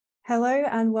Hello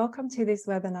and welcome to this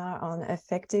webinar on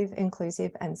effective,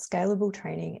 inclusive and scalable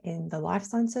training in the life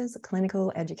sciences,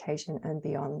 clinical education and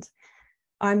beyond.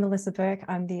 I'm Melissa Burke.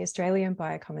 I'm the Australian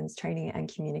Biocommons Training and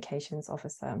Communications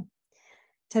Officer.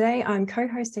 Today, I'm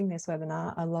co-hosting this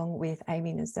webinar along with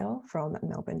Amy Nazell from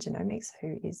Melbourne Genomics,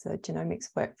 who is the genomics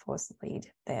workforce lead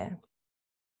there.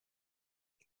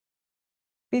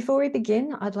 Before we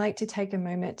begin, I'd like to take a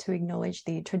moment to acknowledge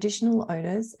the traditional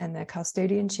owners and their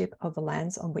custodianship of the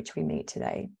lands on which we meet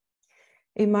today.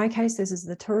 In my case, this is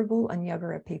the Turrbal and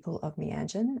Yagara people of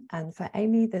Meanjin, and for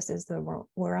Amy, this is the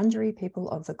Wurundjeri people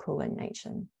of the Kulin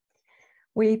Nation.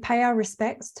 We pay our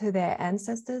respects to their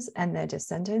ancestors and their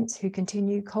descendants who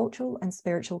continue cultural and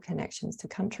spiritual connections to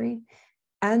country,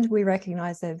 and we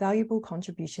recognise their valuable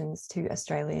contributions to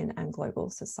Australian and global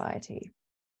society.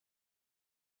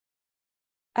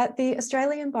 At the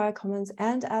Australian Biocommons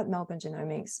and at Melbourne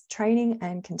Genomics, training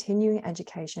and continuing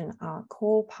education are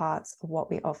core parts of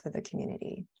what we offer the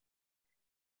community.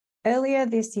 Earlier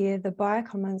this year, the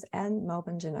Biocommons and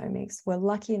Melbourne Genomics were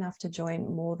lucky enough to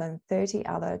join more than 30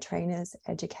 other trainers,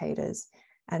 educators,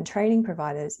 and training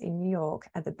providers in New York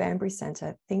at the Banbury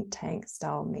Centre think tank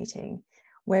style meeting,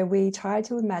 where we tried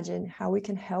to imagine how we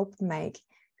can help make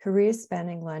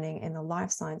career-spanning learning in the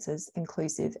life sciences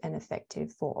inclusive and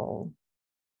effective for all.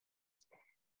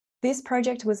 This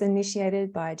project was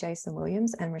initiated by Jason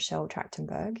Williams and Rochelle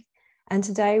Trachtenberg, and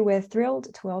today we're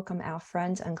thrilled to welcome our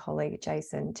friend and colleague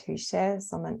Jason to share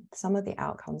some of the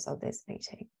outcomes of this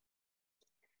meeting.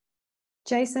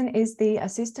 Jason is the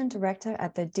Assistant Director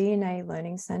at the DNA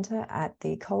Learning Centre at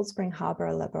the Cold Spring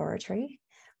Harbor Laboratory,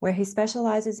 where he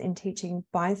specialises in teaching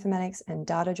bioinformatics and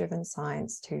data-driven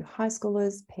science to high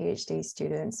schoolers, PhD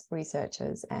students,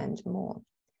 researchers, and more.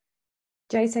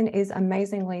 Jason is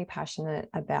amazingly passionate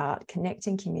about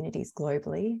connecting communities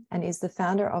globally and is the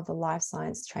founder of the Life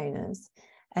Science Trainers,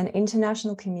 an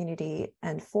international community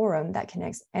and forum that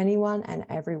connects anyone and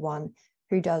everyone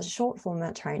who does short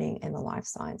format training in the life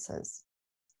sciences.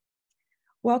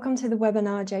 Welcome to the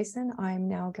webinar, Jason. I'm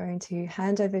now going to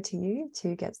hand over to you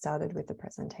to get started with the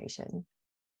presentation.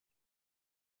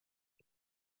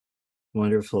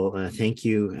 Wonderful. Thank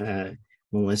you,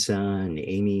 Melissa and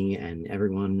Amy and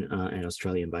everyone at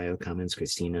Australian Biocommons,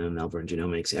 Christina, Melbourne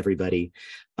Genomics, everybody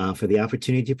for the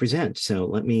opportunity to present. So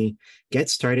let me get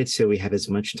started so we have as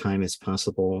much time as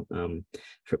possible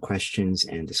for questions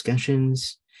and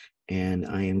discussions. And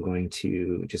I am going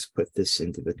to just put this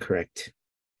into the correct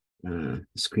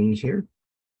screen here.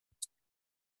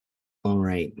 All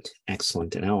right,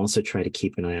 excellent. And I'll also try to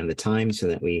keep an eye on the time so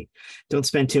that we don't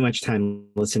spend too much time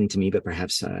listening to me, but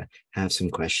perhaps have some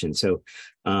questions. So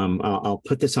I'll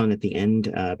put this on at the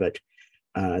end, but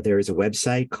there is a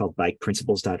website called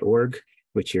bikeprinciples.org,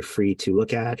 which you're free to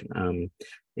look at.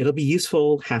 It'll be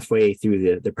useful halfway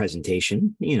through the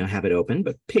presentation, have it open,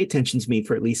 but pay attention to me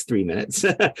for at least 3 minutes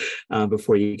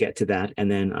before you get to that.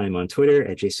 And then I'm on Twitter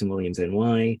at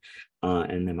JasonWilliamsNY.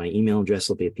 And then my email address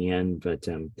will be at the end, but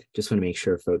just want to make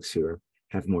sure folks who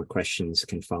have more questions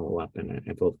can follow up, and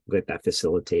I will get that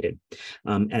facilitated.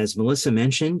 As Melissa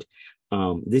mentioned,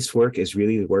 this work is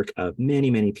really the work of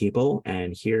many, many people,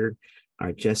 and here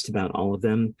are just about all of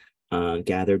them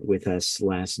gathered with us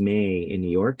last May in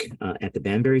New York at the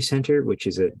Banbury Center, which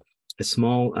is a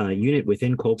small unit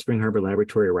within Cold Spring Harbor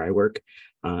Laboratory where I work,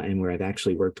 and where I've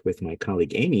actually worked with my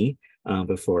colleague Amy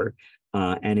before.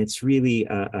 And it's really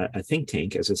a think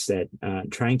tank, as I said,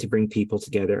 trying to bring people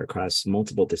together across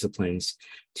multiple disciplines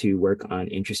to work on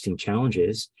interesting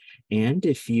challenges. And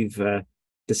if you've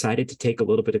decided to take a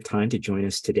little bit of time to join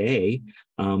us today,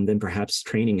 then perhaps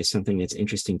training is something that's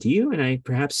interesting to you, and I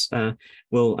perhaps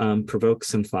will provoke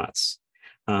some thoughts.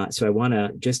 So I want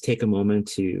to just take a moment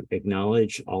to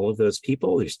acknowledge all of those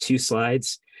people. There's 2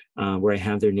 slides where I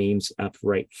have their names up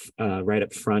right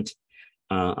up front.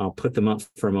 I'll put them up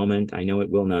for a moment. I know it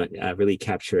will not really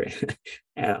capture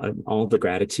all the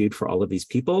gratitude for all of these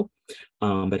people,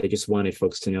 but I just wanted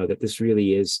folks to know that this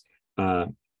really is a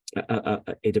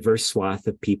diverse swath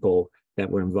of people that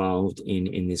were involved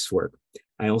in this work.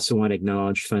 I also want to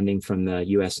acknowledge funding from the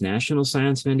U.S. National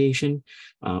Science Foundation,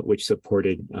 which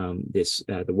supported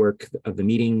the work of the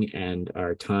meeting and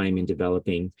our time in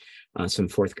developing some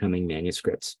forthcoming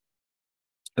manuscripts.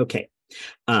 Okay,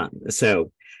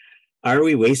 so are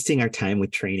we wasting our time with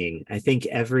training? I think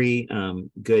every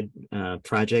good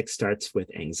project starts with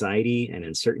anxiety and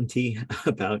uncertainty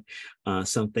about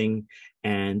something.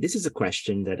 And this is a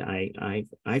question that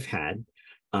I've had.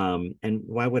 And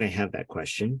why would I have that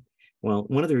question? Well,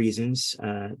 one of the reasons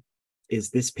is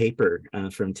this paper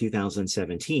from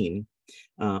 2017,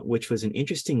 which was an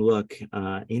interesting look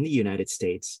in the United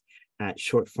States at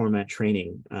short format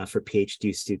training for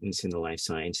PhD students in the life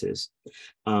sciences.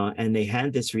 And they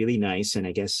had this really nice, and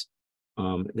I guess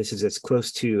this is as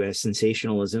close to a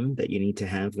sensationalism that you need to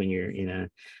have when you're in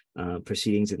a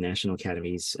Proceedings of National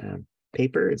Academies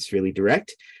paper. It's really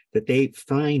direct, that they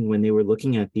find when they were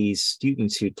looking at these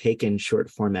students who'd taken short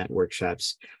format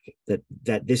workshops,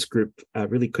 that this group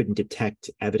really couldn't detect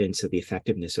evidence of the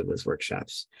effectiveness of those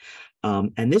workshops.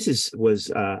 And this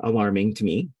was alarming to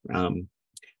me,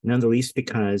 none the least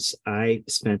because I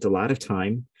spent a lot of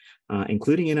time,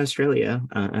 including in Australia.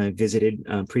 I visited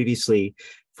previously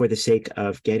for the sake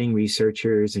of getting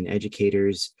researchers and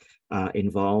educators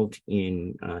involved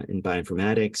in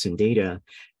bioinformatics and data.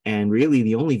 And really,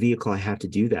 the only vehicle I have to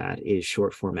do that is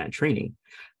short format training.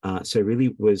 So I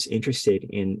really was interested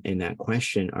in that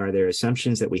question. Are there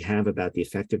assumptions that we have about the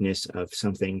effectiveness of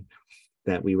something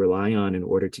that we rely on in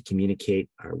order to communicate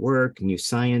our work, new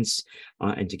science,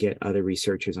 and to get other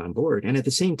researchers on board? And at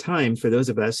the same time, for those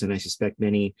of us, and I suspect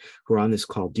many who are on this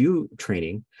call do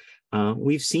training,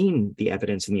 we've seen the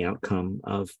evidence and the outcome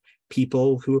of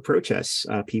people who approach us,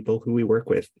 people who we work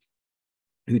with,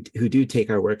 who do take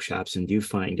our workshops and do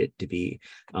find it to be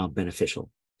beneficial.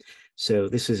 So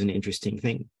this is an interesting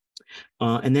thing.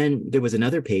 And then there was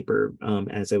another paper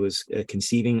as I was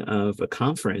conceiving of a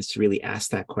conference to really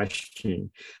ask that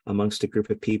question amongst a group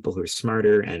of people who are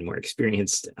smarter and more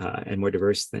experienced and more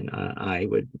diverse than I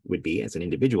would be as an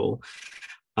individual.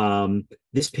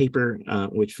 This paper,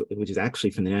 which is actually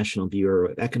from the National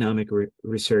Bureau of Economic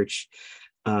Research,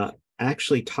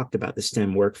 actually talked about the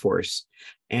STEM workforce.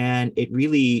 And it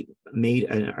really made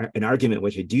an argument,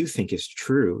 which I do think is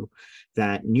true,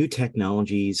 that new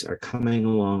technologies are coming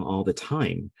along all the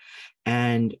time.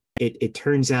 And it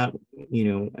turns out,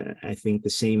 I think the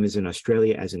same as in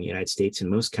Australia, as in the United States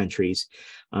and most countries,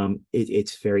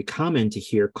 it's very common to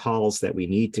hear calls that we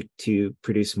need to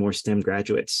produce more STEM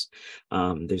graduates.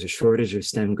 There's a shortage of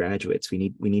STEM graduates.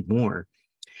 We need more.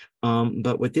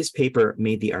 But what this paper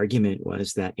made the argument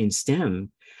was that in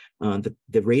STEM,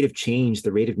 the rate of change,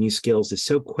 the rate of new skills is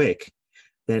so quick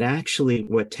that actually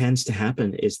what tends to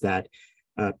happen is that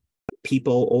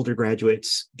people, older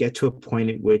graduates, get to a point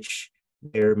at which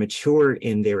they're mature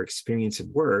in their experience of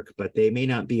work, but they may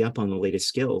not be up on the latest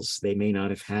skills. They may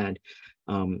not have had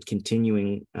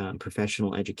continuing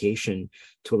professional education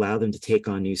to allow them to take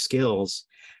on new skills.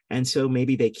 And so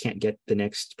maybe they can't get the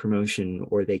next promotion,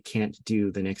 or they can't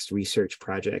do the next research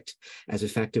project as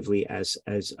effectively as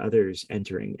others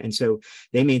entering. And so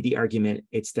they made the argument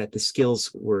it's that the skills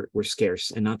were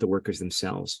scarce and not the workers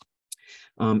themselves.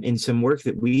 In some work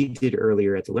that we did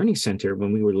earlier at the Learning Center,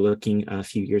 when we were looking a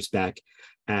few years back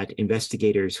at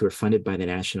investigators who are funded by the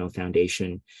National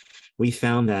Foundation, we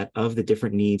found that of the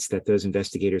different needs that those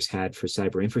investigators had for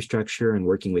cyber infrastructure and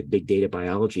working with big data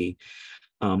biology,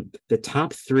 the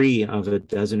top 3 of a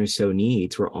dozen or so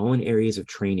needs were all in areas of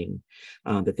training,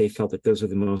 that they felt that those were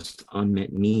the most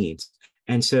unmet needs.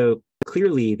 And so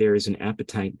clearly there is an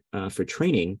appetite for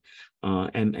training.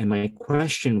 And my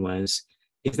question was,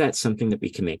 is that something that we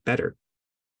can make better?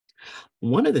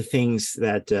 One of the things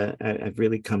that I've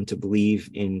really come to believe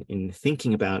in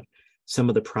thinking about some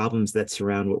of the problems that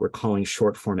surround what we're calling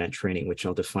short format training, which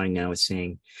I'll define now as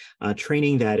saying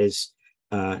training that is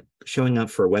showing up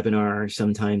for a webinar,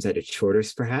 sometimes at its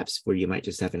shortest, perhaps, where you might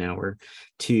just have an hour,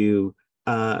 to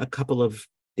a couple of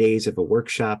days of a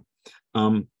workshop.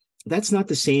 That's not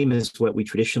the same as what we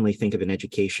traditionally think of in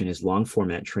education as long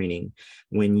format training,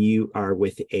 when you are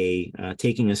with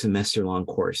taking a semester long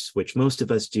course, which most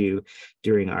of us do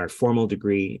during our formal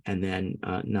degree and then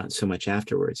not so much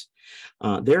afterwards.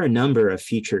 There are a number of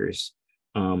features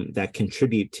that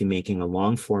contribute to making a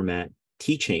long format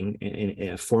teaching, in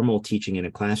a formal teaching in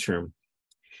a classroom.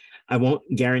 I won't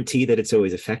guarantee that it's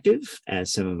always effective,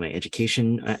 as some of my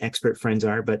education expert friends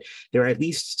are, but there are at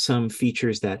least some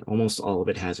features that almost all of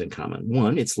it has in common.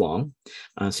 One, it's long,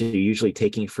 so you're usually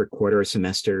taking it for a quarter or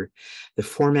semester. The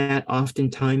format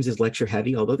oftentimes is lecture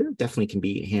heavy, although there definitely can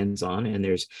be hands-on, and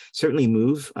there's certainly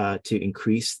move to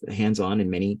increase the hands-on in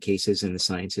many cases in the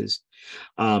sciences.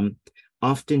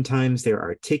 Oftentimes there are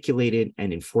articulated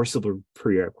and enforceable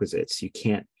prerequisites. You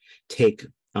can't take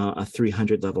a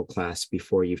 300 level class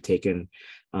before you've taken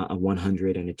a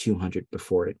 100 and a 200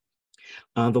 before it.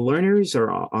 The learners are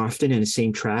often in the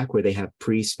same track where they have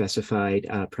pre-specified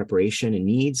preparation and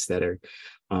needs that are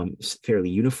fairly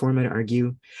uniform, I'd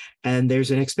argue. And there's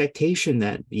an expectation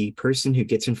that the person who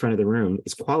gets in front of the room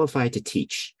is qualified to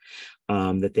teach,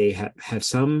 that they have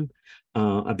some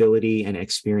ability and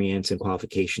experience and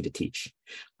qualification to teach.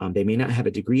 They may not have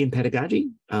a degree in pedagogy,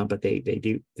 but they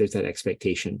do. There's that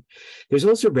expectation. There's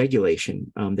also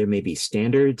regulation. There may be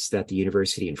standards that the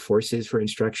university enforces for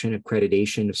instruction,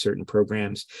 accreditation of certain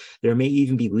programs. There may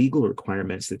even be legal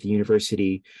requirements that the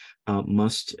university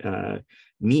must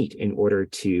meet in order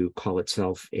to call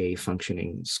itself a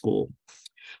functioning school.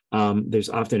 There's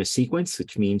often a sequence,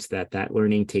 which means that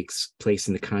learning takes place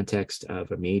in the context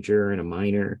of a major and a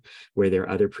minor, where there are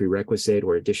other prerequisite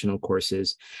or additional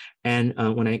courses. And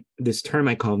this term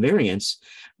I call variance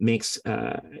makes,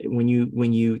 when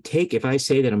you take, if I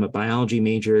say that I'm a biology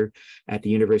major at the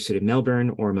University of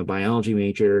Melbourne, or I'm a biology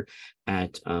major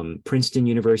at Princeton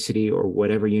University, or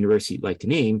whatever university you'd like to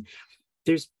name,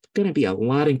 there's going to be a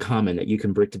lot in common that you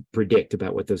can predict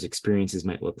about what those experiences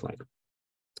might look like.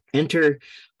 Enter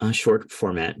short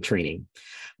format training,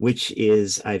 which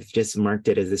is, I've just marked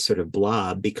it as this sort of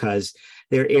blob, because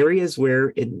there are areas where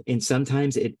in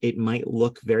sometimes it might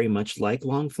look very much like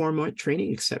long format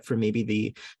training, except for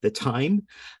maybe the time.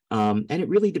 And it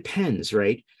really depends,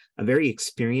 right? A very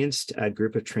experienced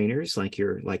group of trainers, like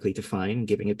you're likely to find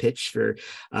giving a pitch for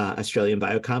Australian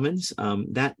Biocommons,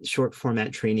 that short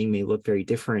format training may look very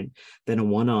different than a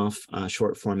one-off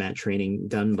short format training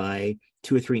done by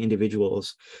 2 or 3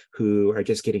 individuals who are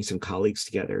just getting some colleagues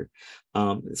together.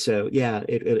 So yeah,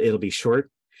 it'll be short.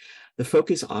 The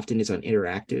focus often is on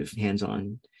interactive,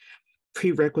 hands-on.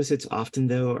 Prerequisites often,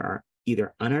 though, are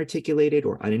either unarticulated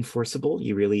or unenforceable.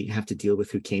 You really have to deal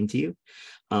with who came to you.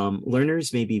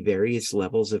 Learners may be various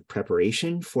levels of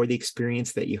preparation for the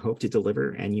experience that you hope to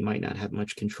deliver, and you might not have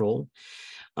much control.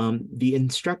 The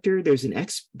instructor, there's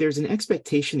an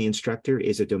expectation the instructor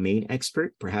is a domain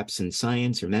expert, perhaps in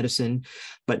science or medicine,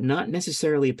 but not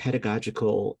necessarily a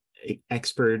pedagogical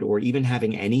expert, or even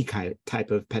having any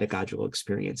type of pedagogical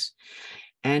experience.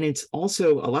 And it's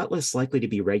also a lot less likely to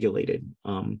be regulated.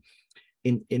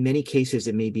 In many cases,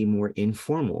 it may be more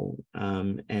informal,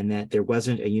 and that there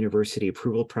wasn't a university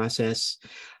approval process.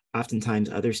 Oftentimes,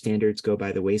 other standards go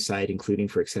by the wayside, including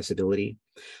for accessibility.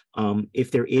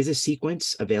 If there is a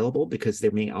sequence available, because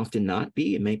there may often not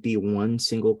be, it might be one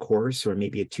single course or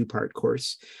maybe a 2-part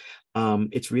course.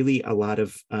 It's really a lot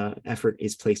of effort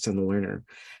is placed on the learner.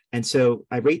 And so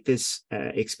I rate this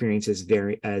experience as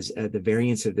the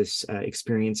variance of this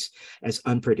experience as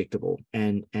unpredictable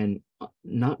and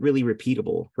not really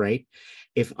repeatable, right?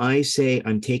 If I say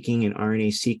I'm taking an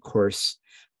RNA-seq course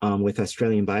with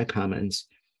Australian Biocommons,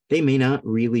 they may not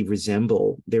really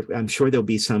resemble, I'm sure there'll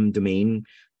be some domain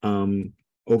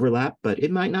overlap, but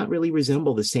it might not really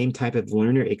resemble the same type of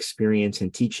learner experience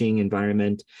and teaching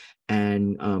environment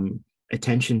and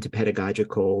attention to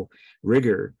pedagogical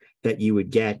rigor that you would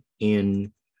get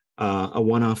in a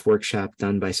one-off workshop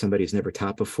done by somebody who's never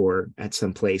taught before at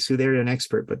some place, who they're an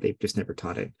expert, but they've just never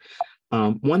taught it.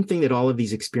 One thing that all of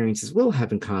these experiences will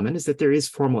have in common is that there is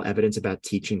formal evidence about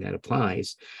teaching that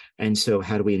applies. And so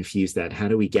how do we infuse that? How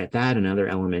do we get that and other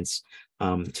elements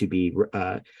to be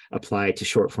applied to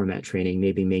short format training,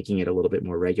 maybe making it a little bit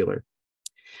more regular?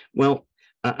 Well,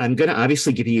 I'm going to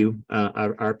obviously give you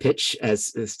our pitch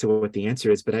as to what the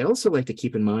answer is, but I also like to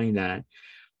keep in mind that,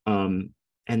 and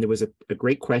there was a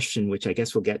great question, which I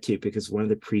guess we'll get to, because one of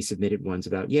the pre-submitted ones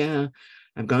about, yeah,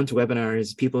 I've gone to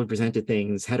webinars, people have presented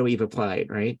things, how do we even apply it,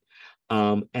 right?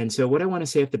 And so what I want to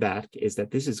say off the bat is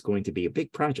that this is going to be a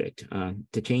big project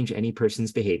to change any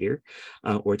person's behavior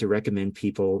or to recommend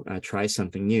people try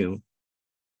something new.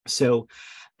 So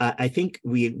I think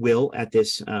we will, at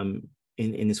this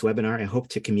in this webinar, I hope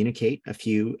to communicate a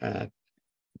few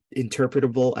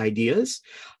interpretable ideas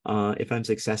if I'm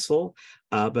successful.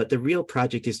 But the real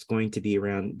project is going to be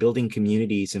around building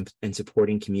communities and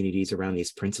supporting communities around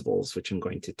these principles, which I'm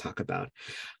going to talk about,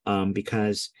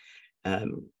 because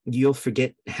you'll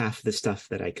forget half the stuff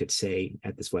that I could say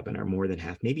at this webinar, more than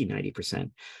half, maybe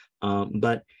 90%.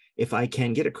 But if I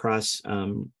can get across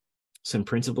some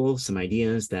principles, some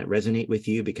ideas that resonate with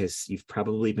you because you've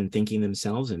probably been thinking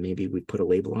themselves and maybe we put a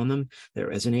label on them that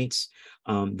resonates,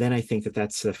 then I think that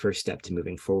that's the first step to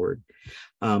moving forward.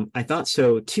 I thought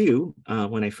so too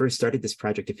when I first started this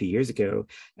project a few years ago,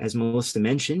 as Melissa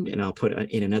mentioned, and I'll put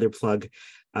in another plug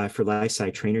for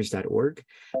lifesidetrainers.org.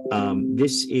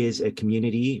 This is a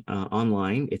community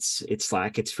online. It's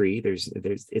Slack, it's free.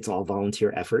 It's all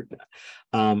volunteer effort,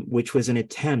 which was an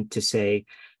attempt to say,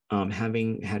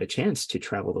 having had a chance to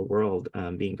travel the world,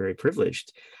 being very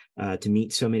privileged to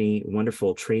meet so many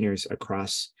wonderful trainers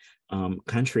across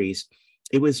countries,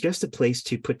 it was just a place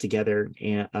to put together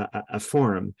a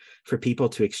forum for people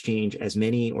to exchange as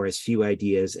many or as few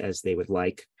ideas as they would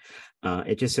like.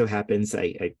 It just so happens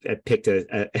I picked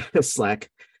a Slack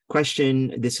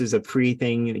question. This is a free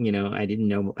thing. You know, I didn't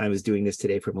know I was doing this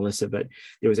today for Melissa, but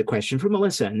there was a question for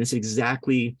Melissa, and this is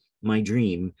exactly my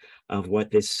dream of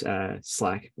what this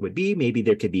Slack would be. Maybe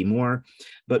there could be more,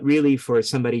 but really for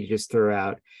somebody to just throw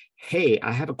out, hey,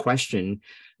 I have a question.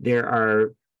 There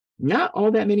are not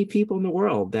all that many people in the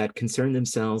world that concern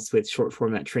themselves with short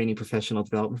format training, professional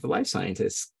development for life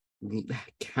scientists.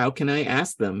 How can I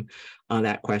ask them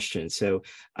that question? So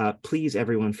please,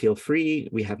 everyone, feel free.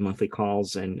 We have monthly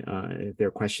calls, and if there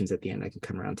are questions at the end, I can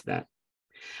come around to that.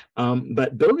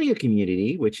 But building a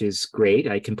community, which is great,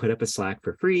 I can put up a Slack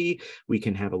for free. We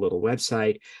can have a little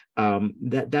website.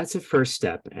 That's a first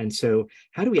step. And so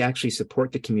how do we actually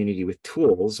support the community with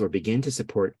tools, or begin to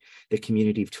support the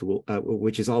community of tool,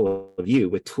 which is all of you,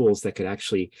 with tools that could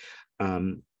actually,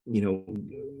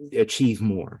 achieve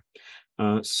more?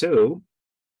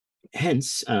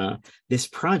 Hence, this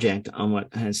project on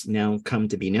what has now come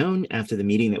to be known after the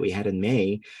meeting that we had in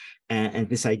May, and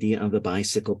this idea of the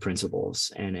bicycle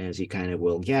principles. And as you kind of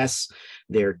will guess,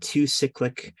 there are two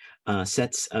cyclic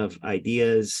sets of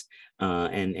ideas,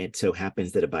 and it so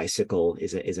happens that a bicycle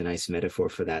is a nice metaphor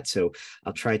for that. So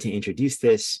I'll try to introduce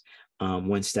this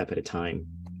one step at a time.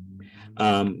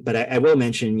 But I will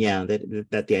mention,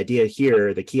 that the idea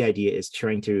here, the key idea, is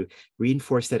trying to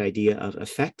reinforce that idea of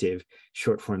effective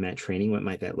short format training. What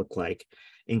might that look like?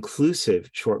 Inclusive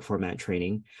short format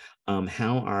training.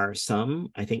 How are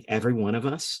some, I think every one of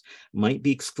us might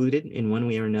be excluded in one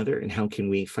way or another, and how can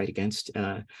we fight against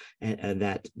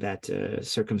that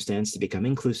circumstance to become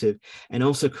inclusive? And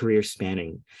also career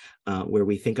spanning, where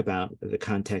we think about the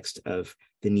context of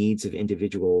the needs of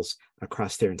individuals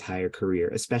across their entire career,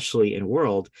 especially in a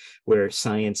world where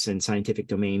science and scientific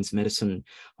domains, medicine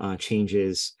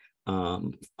changes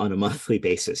on a monthly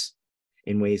basis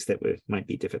in ways that might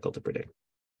be difficult to predict.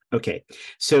 Okay,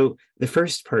 so the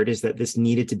first part is that this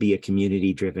needed to be a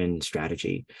community-driven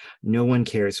strategy. No one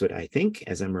cares what I think,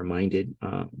 as I'm reminded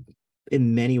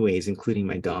in many ways, including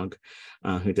my dog,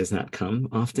 who does not come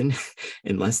often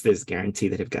unless there's guarantee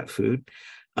that I've got food.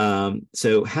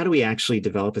 So how do we actually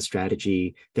develop a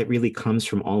strategy that really comes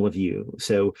from all of you?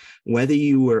 So whether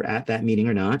you were at that meeting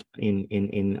or not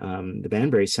in the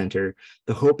Banbury Center,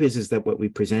 the hope is that what we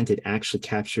presented actually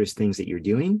captures things that you're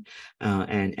doing,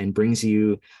 and brings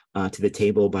you to the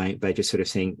table by just sort of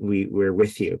saying, we're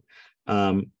with you.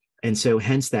 And so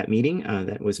hence that meeting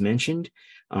that was mentioned,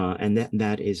 and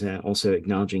that is also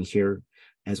acknowledging here,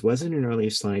 as was in an earlier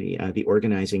slide, the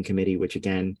organizing committee, which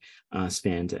again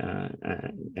spanned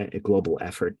a global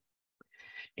effort.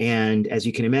 And as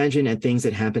you can imagine, at things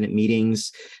that happen at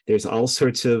meetings, there's all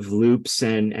sorts of loops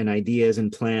and ideas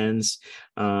and plans.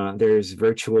 There's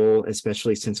virtual,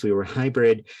 especially since we were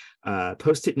hybrid,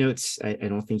 post-it notes. I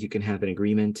don't think you can have an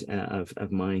agreement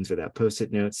of minds without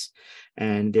post-it notes.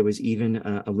 And there was even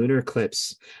a lunar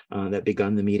eclipse that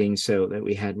begun the meeting, so that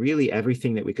we had really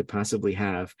everything that we could possibly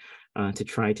have to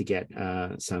try to get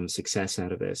some success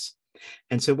out of this.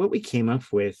 And so what we came up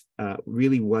with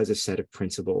really was a set of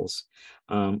principles.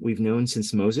 We've known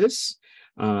since Moses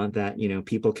that,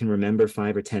 people can remember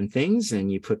 5 or 10 things,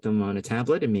 and you put them on a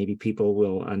tablet and maybe people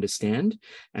will understand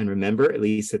and remember at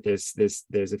least that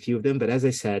there's a few of them. But as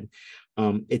I said,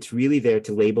 it's really there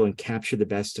to label and capture the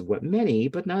best of what many,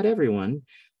 but not everyone,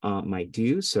 might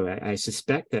do. So I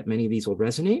suspect that many of these will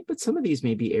resonate, but some of these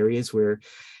may be areas where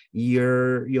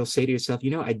you'll say to yourself,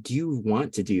 I do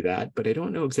want to do that, but I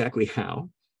don't know exactly how.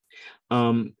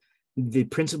 The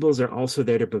principles are also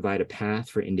there to provide a path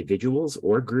for individuals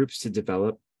or groups to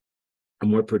develop a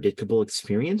more predictable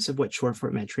experience of what short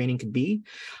format training could be.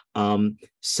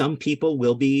 Some people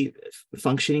will be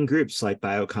functioning groups like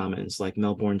Biocommons, like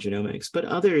Melbourne Genomics, but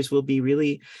others will be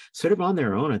really sort of on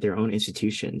their own at their own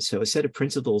institution. So a set of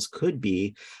principles could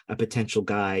be a potential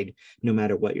guide, no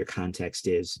matter what your context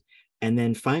is. And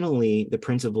then finally, the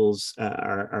principles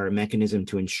are a mechanism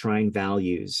to enshrine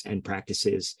values and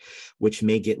practices which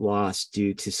may get lost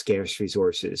due to scarce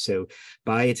resources. So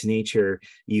by its nature,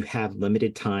 you have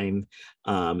limited time,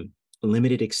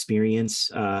 limited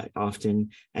experience often,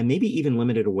 and maybe even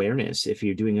limited awareness. If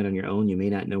you're doing it on your own, you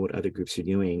may not know what other groups are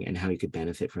doing and how you could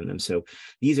benefit from them. So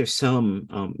these are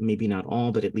some, maybe not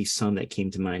all, but at least some that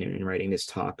came to mind in writing this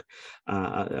talk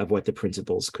of what the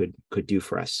principles could do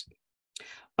for us.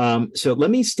 So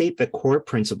let me state the core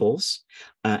principles,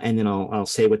 and then I'll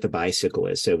say what the bicycle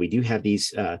is. So we do have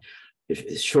these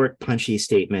short, punchy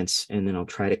statements, and then I'll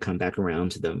try to come back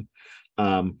around to them.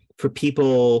 For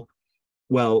people,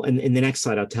 well, in the next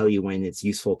slide, I'll tell you when it's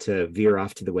useful to veer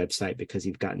off to the website because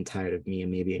you've gotten tired of me,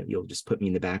 and maybe you'll just put me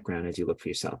in the background as you look for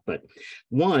yourself. But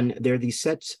one, there are these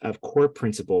sets of core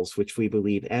principles which we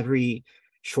believe every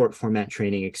short format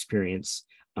training experience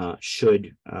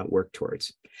should work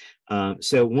towards.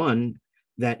 So one,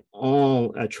 that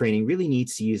all training really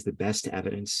needs to use the best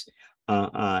evidence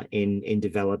in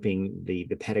developing the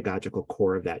pedagogical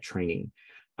core of that training.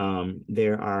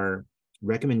 There are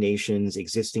recommendations,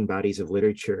 existing bodies of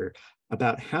literature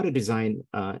about how to design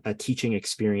a teaching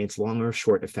experience, long or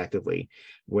short, effectively,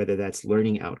 whether that's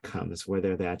learning outcomes,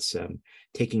 whether that's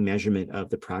taking measurement of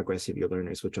the progress of your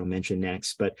learners, which I'll mention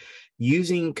next, but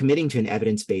committing to an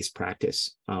evidence-based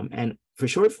practice. And for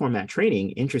short format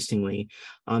training, interestingly,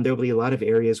 there will be a lot of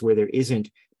areas where there isn't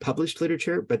published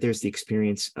literature, but there's the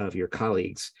experience of your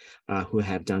colleagues who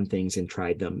have done things and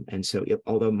tried them. And so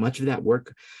although much of that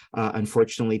work,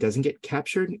 unfortunately, doesn't get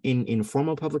captured in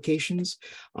formal publications,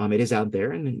 it is out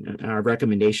there, and our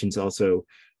recommendations also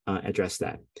address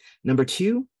that. Number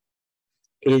two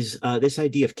is this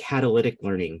idea of catalytic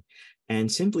learning.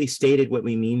 And simply stated, what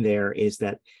we mean there is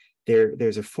that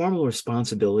there's a formal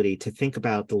responsibility to think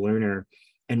about the learner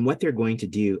and what they're going to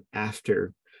do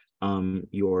after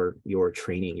your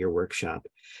training, your workshop.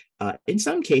 In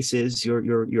some cases,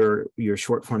 your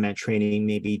short format training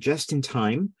may be just in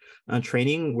time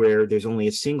training, where there's only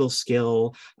a single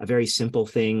skill, a very simple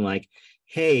thing like,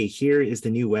 hey, here is the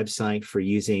new website for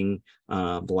using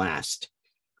Blast.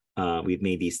 We've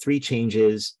made these 3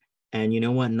 changes, and you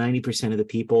know what? 90% of the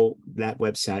people, that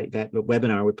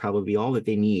webinar would probably be all that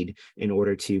they need in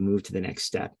order to move to the next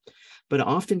step. But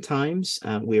oftentimes,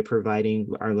 we are providing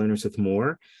our learners with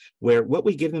more, where what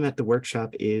we give them at the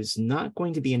workshop is not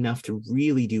going to be enough to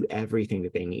really do everything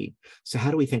that they need. So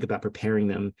how do we think about preparing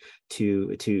them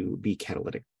to be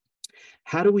catalytic?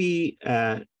 How do we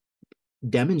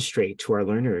demonstrate to our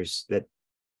learners that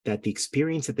the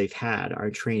experience that they've had,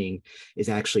 our training, is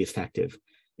actually effective?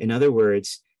 In other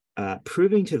words,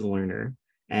 proving to the learner,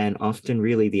 and often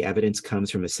really the evidence comes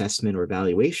from assessment or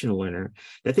evaluation of learner,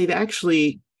 that they've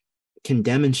actually can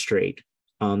demonstrate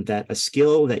that a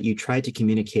skill that you tried to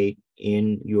communicate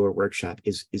in your workshop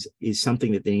is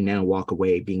something that they now walk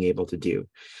away being able to do.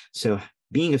 So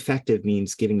being effective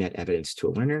means giving that evidence to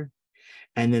a learner.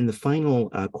 And then the final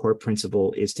core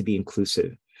principle is to be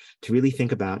inclusive, to really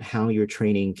think about how your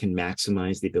training can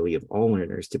maximize the ability of all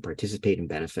learners to participate and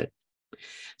benefit.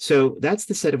 So that's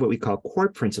the set of what we call core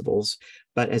principles.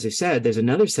 But as I said, there's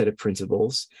another set of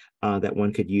principles that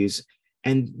one could use.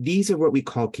 And these are what we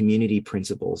call community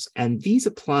principles. And these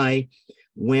apply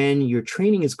when your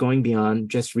training is going beyond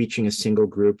just reaching a single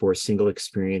group or a single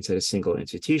experience at a single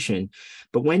institution,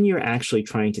 but when you're actually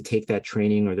trying to take that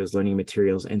training or those learning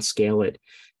materials and scale it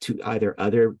to either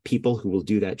other people who will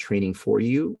do that training for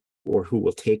you, or who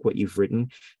will take what you've written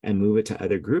and move it to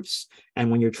other groups,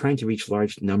 and when you're trying to reach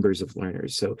large numbers of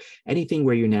learners. So anything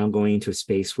where you're now going into a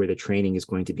space where the training is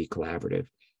going to be collaborative.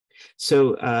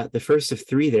 So the first of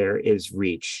 3 there is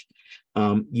reach.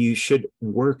 You should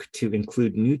work to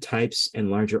include new types and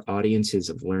larger audiences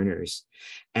of learners.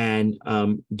 And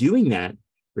doing that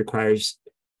requires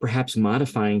perhaps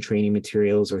modifying training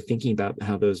materials or thinking about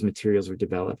how those materials were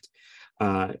developed.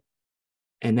 And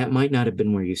that might not have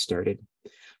been where you started.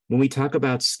 When we talk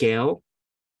about scale,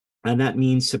 and that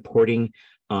means supporting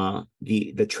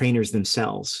the trainers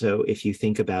themselves. So if you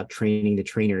think about training the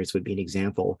trainers would be an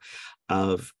example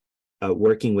of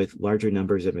working with larger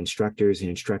numbers of instructors and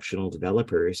instructional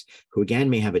developers who,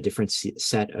 again, may have a different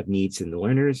set of needs than the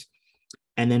learners.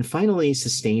 And then finally,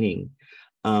 sustaining.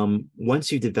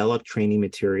 Once you develop training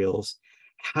materials,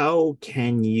 how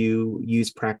can you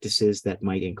use practices that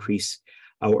might increase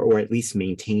or at least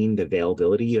maintain the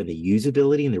availability and the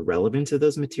usability and the relevance of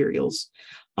those materials?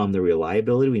 The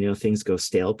reliability, we know things go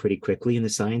stale pretty quickly in the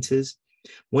sciences.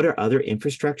 What are other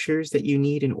infrastructures that you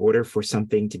need in order for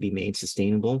something to be made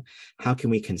sustainable? How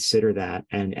can we consider that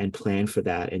and plan for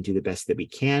that and do the best that we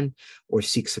can, or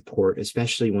seek support,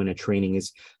 especially when a training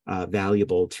is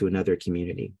valuable to another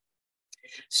community?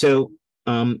 So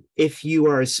if you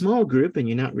are a small group and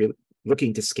you're not really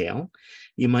looking to scale,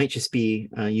 you might just be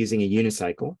using a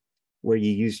unicycle where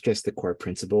you use just the core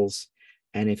principles.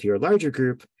 And if you're a larger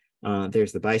group,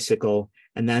 there's the bicycle,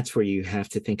 and that's where you have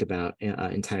to think about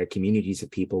entire communities of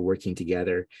people working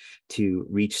together to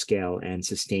reach scale and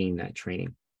sustain that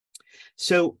training.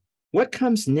 So what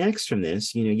comes next from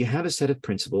this, you have a set of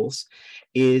principles,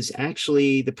 is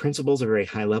actually the principles are very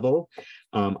high level.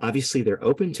 Obviously, they're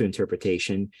open to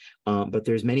interpretation, but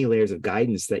there's many layers of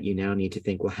guidance that you now need to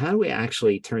think, well, how do we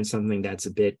actually turn something that's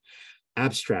a bit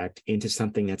abstract into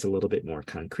something that's a little bit more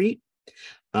concrete?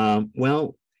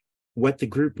 Well, what the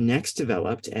group next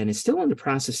developed and is still in the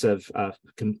process of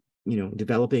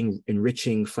developing,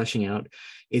 enriching, fleshing out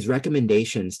is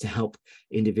recommendations to help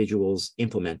individuals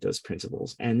implement those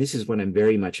principles. And this is what I'm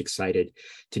very much excited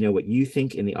to know what you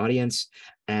think in the audience.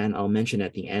 And I'll mention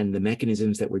at the end the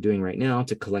mechanisms that we're doing right now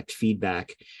to collect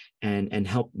feedback and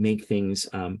help make things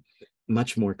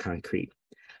much more concrete.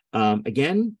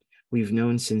 Again, we've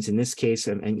known since, in this case,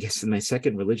 and yes, in my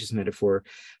second religious metaphor,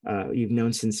 you've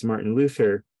known since Martin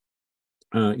Luther.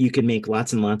 You can make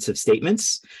lots and lots of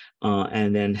statements,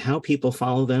 and then how people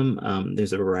follow them,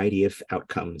 there's a variety of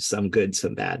outcomes, some good,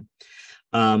 some bad.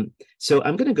 So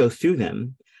I'm going to go through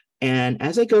them. And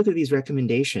as I go through these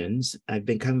recommendations, I've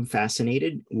become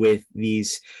fascinated with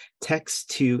these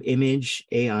text-to-image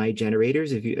AI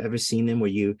generators. If you've ever seen them, where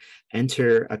you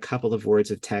enter a couple of words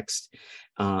of text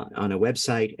on a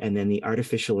website, and then the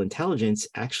artificial intelligence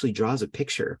actually draws a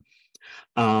picture.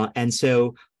 And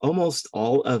so almost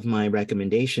all of my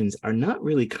recommendations are not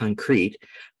really concrete.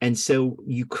 And so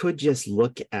you could just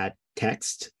look at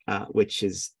text, which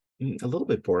is a little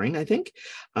bit boring, I think,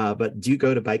 but do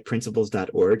go to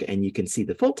bikeprinciples.org and you can see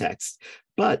the full text.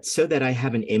 But so that I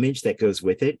have an image that goes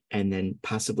with it and then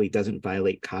possibly doesn't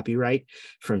violate copyright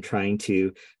from trying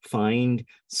to find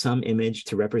some image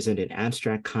to represent an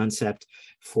abstract concept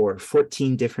for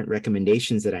 14 different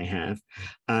recommendations that I have,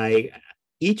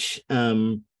 each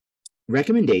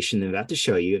recommendation that I'm about to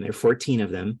show you, and there are 14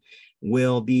 of them,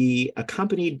 will be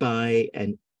accompanied by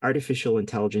an artificial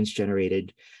intelligence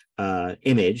generated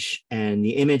image, and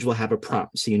the image will have a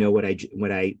prompt, so you know what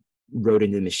I wrote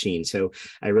into the machine. So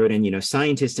I wrote in,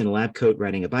 scientist in a lab coat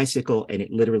riding a bicycle, and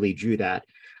it literally drew that.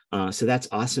 So that's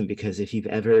awesome, because if you've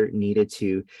ever needed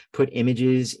to put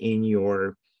images in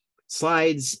your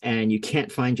slides and you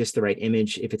can't find just the right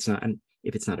image, if it's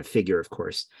not a figure, of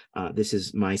course, this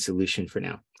is my solution for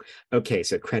now. Okay,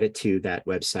 so credit to that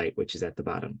website, which is at the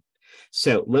bottom.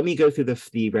 So let me go through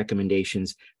the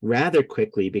recommendations rather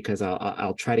quickly, because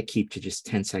I'll try to keep to just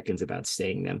 10 seconds about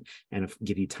saying them and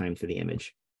give you time for the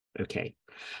image. Okay.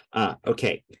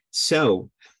 So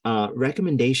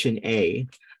recommendation A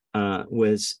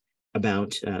was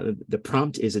about the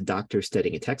prompt is a doctor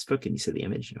studying a textbook, and you see the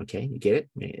image. Okay, you get it?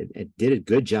 It did a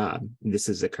good job. This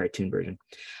is a cartoon version.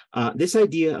 This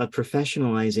idea of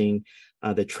professionalizing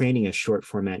the training of short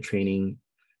format training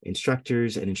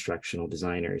instructors and instructional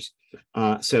designers.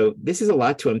 So this is a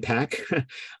lot to unpack.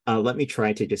 Let me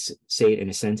try to just say it in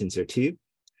a sentence or two.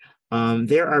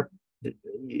 There are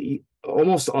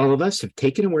almost all of us have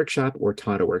taken a workshop or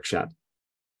taught a workshop.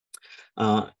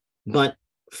 But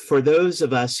for those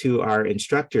of us who are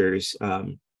instructors,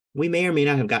 we may or may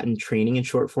not have gotten training in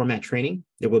short format training.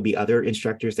 There will be other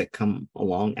instructors that come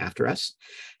along after us.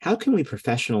 How can we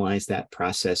professionalize that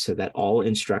process so that all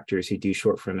instructors who do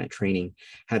short format training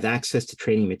have access to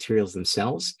training materials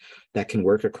themselves that can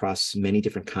work across many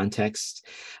different contexts?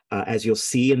 As you'll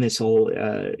see in this whole,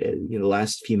 the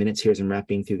last few minutes here as I'm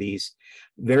wrapping through these,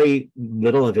 very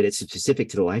little of it is specific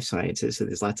to the life sciences. So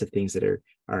there's lots of things that are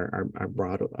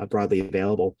broadly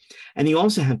available. And you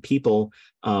also have people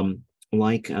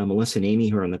like Melissa and Amy,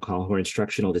 who are on the call, who are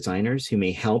instructional designers, who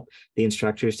may help the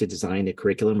instructors to design a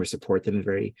curriculum or support them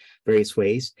in various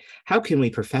ways. How can we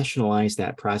professionalize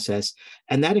that process?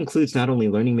 And that includes not only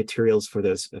learning materials for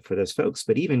those folks,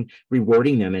 but even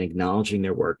rewarding them and acknowledging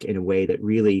their work in a way that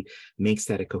really makes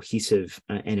that a cohesive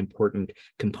and important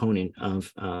component of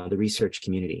the research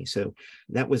community. So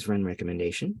that was one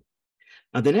recommendation.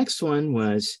 The next one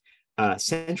was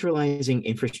centralizing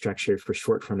infrastructure for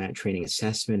short format training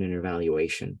assessment and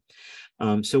evaluation.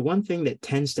 So one thing that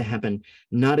tends to happen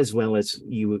not as well as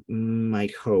you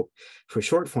might hope for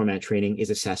short format training is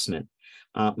assessment.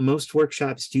 Most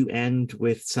workshops do end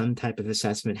with some type of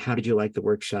assessment. How did you like the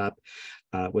workshop?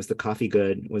 Was the coffee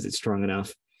good? Was it strong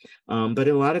enough? But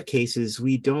in a lot of cases,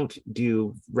 we don't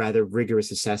do rather rigorous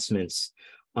assessments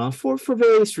for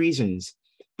various reasons.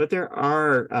 But there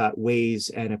are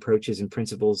ways and approaches and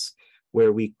principles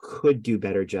where we could do a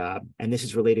better job. And this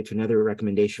is related to another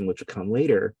recommendation, which will come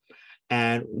later.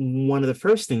 And one of the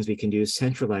first things we can do is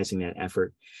centralizing that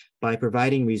effort by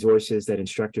providing resources that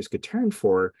instructors could turn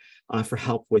for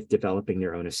help with developing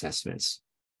their own assessments.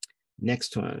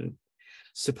 Next one,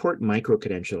 support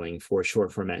micro-credentialing for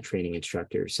short format training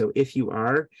instructors. So if you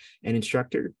are an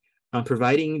instructor,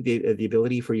 providing the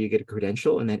ability for you to get a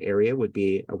credential in that area would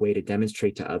be a way to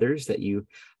demonstrate to others that you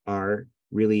are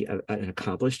really an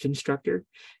accomplished instructor.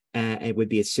 It would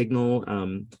be a signal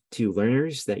to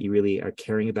learners that you really are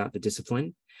caring about the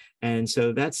discipline. And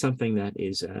so that's something that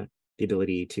is the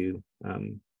ability to,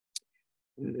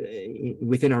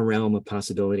 within our realm of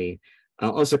possibility.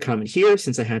 I'll also comment here,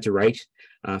 since I had to write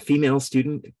female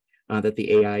student, that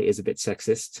the AI is a bit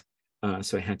sexist.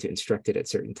 So I had to instruct it at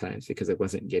certain times because I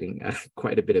wasn't getting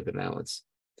quite a bit of a balance.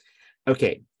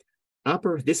 Okay,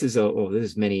 this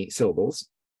is many syllables.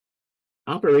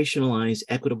 Operationalize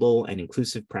equitable and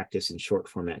inclusive practice in short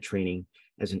format training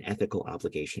as an ethical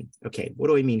obligation. Okay, what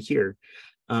do I mean here?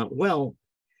 Well,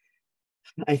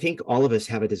 I think all of us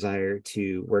have a desire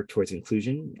to work towards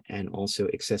inclusion and also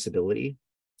accessibility,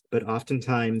 but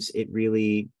oftentimes it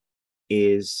really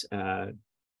is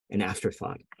an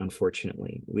afterthought,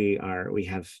 unfortunately. We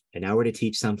have an hour to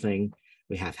teach something,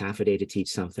 we have half a day to teach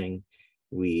something,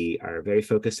 we are very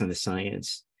focused on the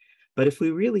science. But if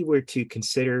we really were to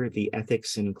consider the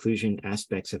ethics and inclusion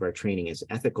aspects of our training as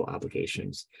ethical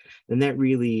obligations, then that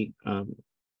really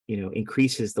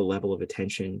increases the level of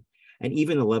attention and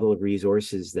even the level of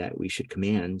resources that we should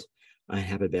command and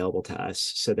have available to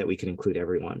us so that we can include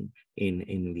everyone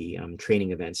in the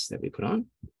training events that we put on.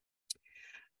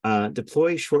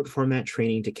 Deploy short format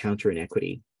training to counter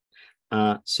inequity.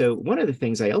 So one of the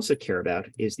things I also care about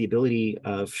is the ability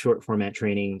of short format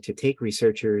training to take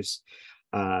researchers,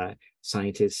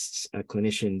 scientists,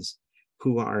 clinicians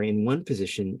who are in one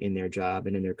position in their job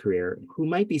and in their career, who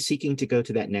might be seeking to go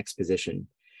to that next position,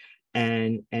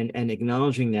 and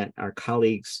acknowledging that our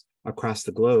colleagues across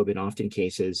the globe, in often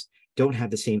cases, don't have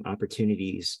the same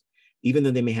opportunities, even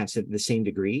though they may have the same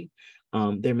degree.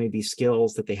 There may be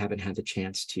skills that they haven't had the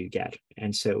chance to get.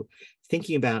 And so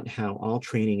thinking about how all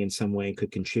training in some way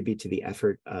could contribute to the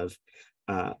effort of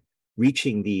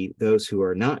reaching those who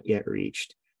are not yet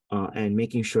reached, and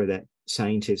making sure that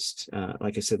scientists,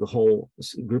 like I said, the whole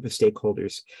group of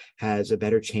stakeholders has a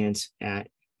better chance at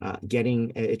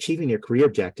achieving their career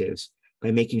objectives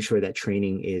by making sure that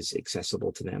training is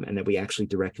accessible to them and that we actually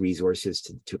direct resources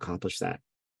to accomplish that.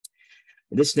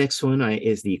 This next one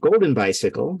is the golden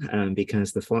bicycle,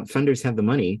 because the funders have the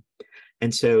money.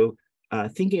 And so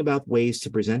thinking about ways to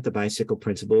present the bicycle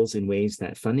principles in ways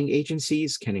that funding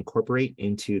agencies can incorporate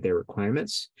into their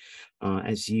requirements.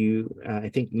 As you, I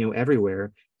think,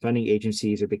 everywhere, funding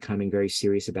agencies are becoming very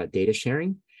serious about data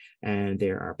sharing, and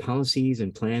there are policies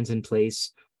and plans in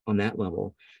place on that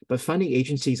level. But funding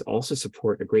agencies also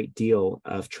support a great deal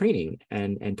of training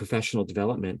and professional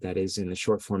development that is in the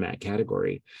short format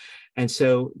category. And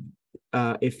so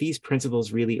if these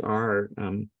principles really are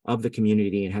of the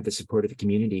community and have the support of the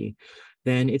community,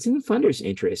 then it's in the funders'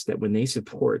 interest that when they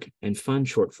support and fund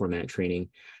short format training,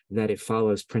 that it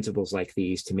follows principles like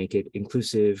these to make it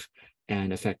inclusive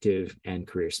and effective and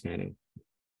career spanning.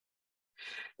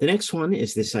 The next one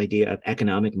is this idea of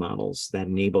economic models that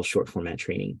enable short format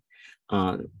training.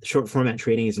 Short format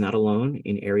training is not alone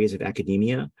in areas of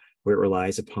academia where it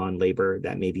relies upon labor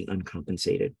that may be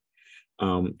uncompensated.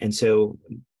 And so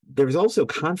there's also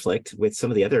conflict with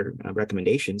some of the other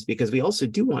recommendations, because we also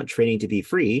do want training to be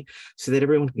free so that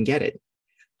everyone can get it.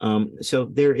 So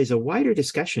there is a wider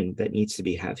discussion that needs to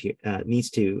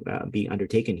be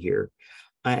undertaken here.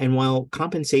 And while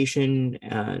compensation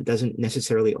doesn't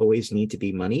necessarily always need to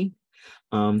be money,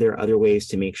 there are other ways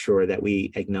to make sure that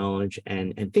we acknowledge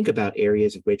and think about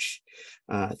areas in which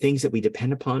things that we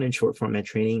depend upon in short format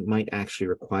training might actually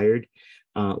require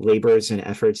labors and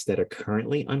efforts that are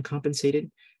currently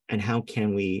uncompensated, and how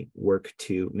can we work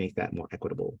to make that more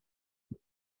equitable.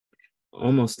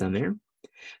 Almost done there.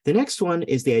 The next one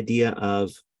is the idea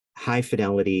of high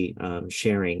fidelity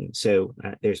sharing. So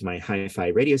there's my hi-fi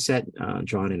radio set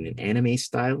drawn in an anime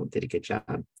style. Did a good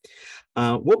job.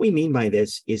 What we mean by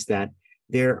this is that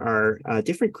there are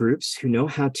different groups who know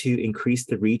how to increase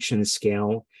the reach and the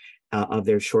scale of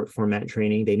their short format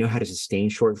training. They know how to sustain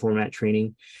short format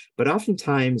training, but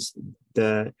oftentimes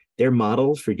their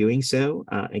models for doing so,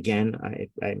 again,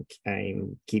 I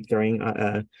keep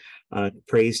throwing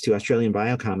praise to Australian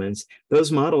Biocommons,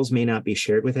 those models may not be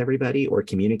shared with everybody or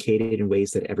communicated in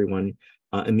ways that everyone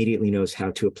immediately knows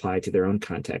how to apply to their own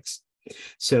context.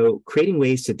 So creating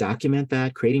ways to document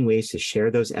that, creating ways to share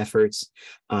those efforts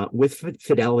with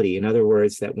fidelity. In other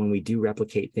words, that when we do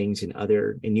replicate things in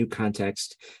new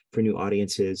contexts for new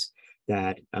audiences,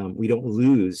 that we don't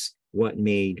lose what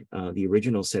made the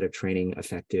original set of training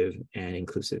effective and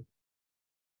inclusive.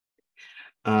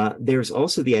 There's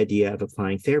also the idea of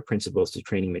applying FAIR principles to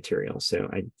training materials. So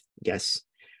I guess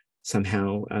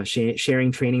somehow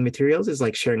sharing training materials is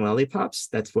like sharing lollipops.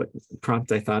 That's what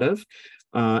prompt I thought of.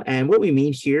 And what we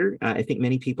mean here, I think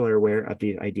many people are aware of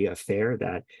the idea of FAIR,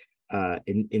 that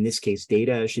in this case,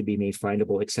 data should be made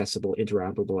findable, accessible,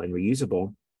 interoperable, and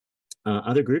reusable.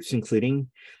 Other groups, including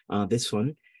this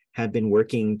one, have been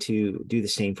working to do the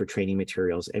same for training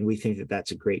materials. And we think that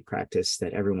that's a great practice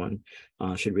that everyone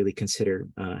should really consider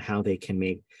how they can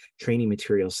make training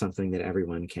materials something that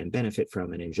everyone can benefit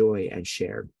from and enjoy and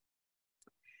share.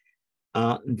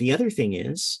 The other thing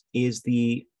is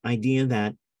the idea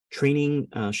that training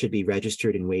should be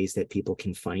registered in ways that people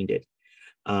can find it.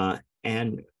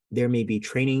 And there may be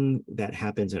training that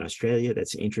happens in Australia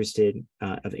that's of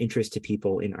interest to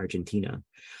people in Argentina,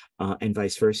 and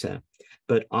vice versa.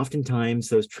 But oftentimes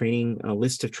those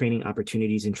lists of training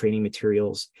opportunities and training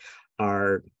materials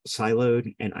are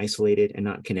siloed and isolated and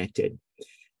not connected.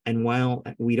 And while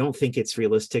we don't think it's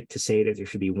realistic to say that there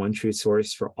should be one true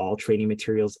source for all training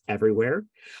materials everywhere,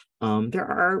 there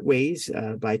are ways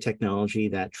by technology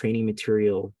that training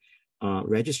material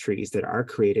registries that are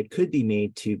created could be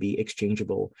made to be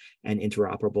exchangeable and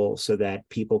interoperable so that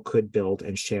people could build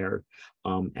and share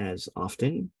as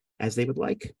often as they would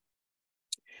like.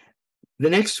 The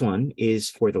next one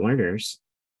is for the learners,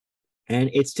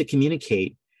 and it's to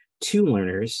communicate to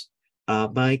learners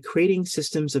by creating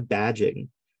systems of badging.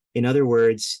 In other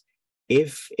words,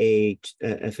 if a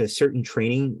certain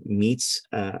training meets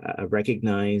a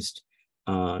recognized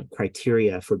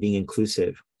criteria for being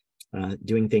inclusive,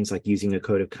 doing things like using a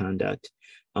code of conduct,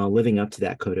 living up to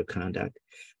that code of conduct,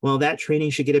 well, that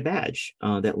training should get a badge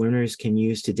that learners can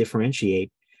use to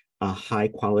differentiate high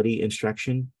quality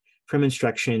instruction from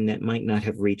instruction that might not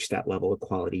have reached that level of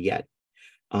quality yet.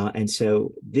 And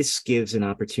so this gives an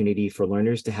opportunity for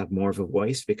learners to have more of a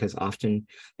voice, because often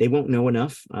they won't know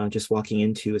enough just walking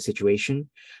into a situation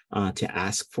to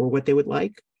ask for what they would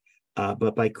like.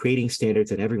 But by creating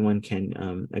standards that everyone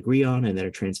can agree on and that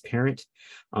are transparent,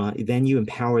 then you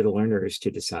empower the learners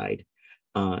to decide.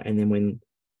 And then when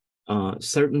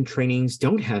certain trainings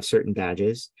don't have certain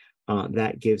badges,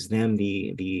 that gives them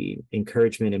the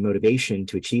encouragement and motivation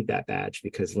to achieve that badge,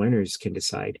 because learners can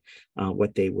decide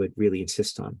what they would really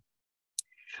insist on.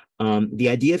 The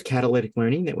idea of catalytic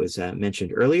learning that was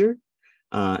mentioned earlier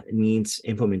needs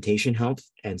implementation help.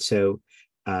 And so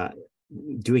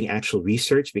doing actual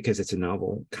research, because it's a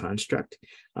novel construct,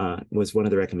 was one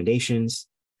of the recommendations.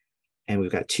 And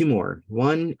we've got two more.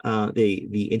 One,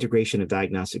 the integration of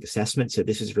diagnostic assessment. So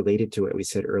this is related to what we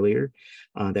said earlier,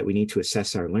 that we need to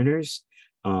assess our learners.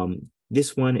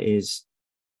 This one is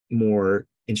more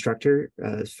instructor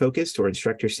focused or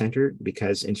instructor centered,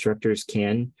 because instructors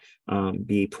can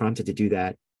be prompted to do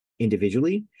that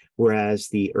individually, whereas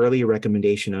the earlier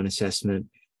recommendation on assessment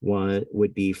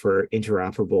would be for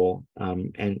interoperable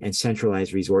and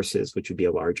centralized resources, which would be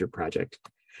a larger project.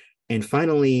 And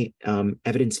finally,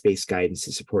 evidence-based guidance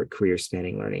to support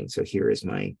career-spanning learning. So here is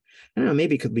my, I don't know,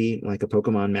 maybe it could be like a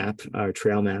Pokemon map or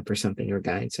trail map or something, or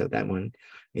guide. So that one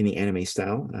in the anime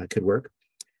style could work.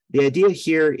 The idea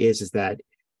here is that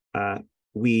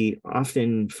we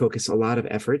often focus a lot of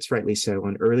efforts, rightly so,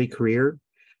 on early career,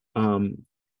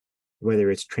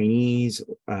 whether it's trainees,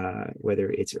 whether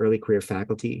it's early career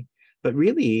faculty. But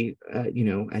really,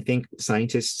 I think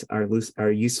scientists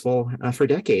are useful for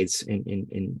decades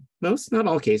in most, not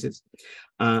all cases.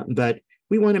 But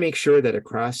we want to make sure that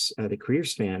across the career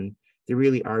span, there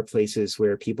really are places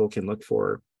where people can look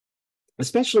for,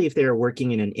 especially if they're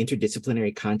working in an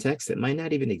interdisciplinary context that might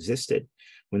not even existed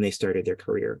when they started their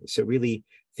career. So really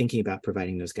thinking about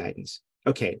providing those guidance.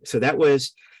 Okay, so that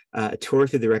was a tour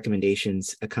through the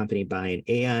recommendations accompanied by an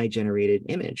AI-generated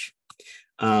image.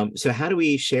 So how do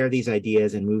we share these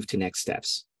ideas and move to next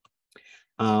steps?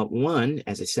 One,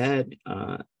 as I said,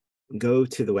 go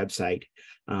to the website.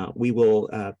 We will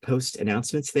post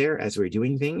announcements there as we're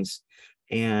doing things.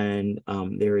 And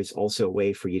there is also a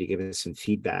way for you to give us some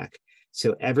feedback.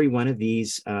 So every one of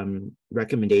these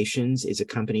recommendations is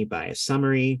accompanied by a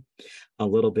summary, a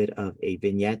little bit of a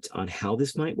vignette on how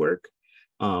this might work.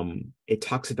 It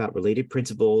talks about related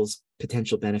principles,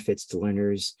 potential benefits to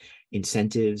learners,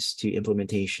 incentives to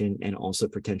implementation, and also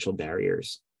potential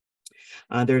barriers.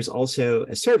 There's also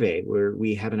a survey where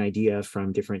we have an idea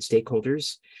from different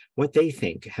stakeholders, what they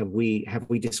think. Have we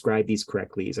described these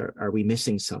correctly? Are we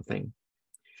missing something?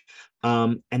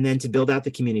 And then to build out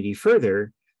the community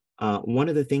further, one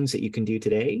of the things that you can do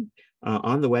today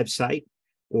on the website,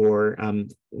 or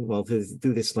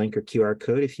through this link or QR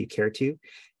code if you care to,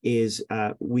 is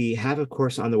we have, of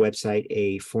course, on the website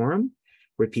a forum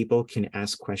where people can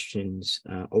ask questions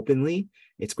openly.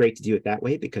 It's great to do it that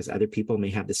way because other people may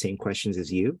have the same questions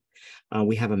as you.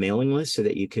 We have a mailing list so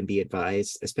that you can be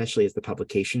advised, especially as the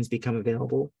publications become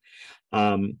available.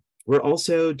 We're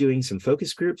also doing some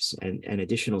focus groups and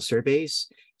additional surveys.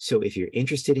 So if you're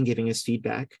interested in giving us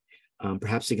feedback,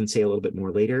 perhaps we can say a little bit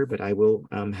more later, but I will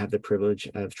have the privilege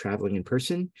of traveling in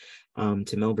person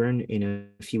to Melbourne in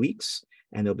a few weeks,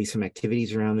 and there'll be some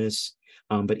activities around this.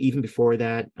 But even before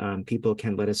that, people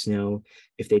can let us know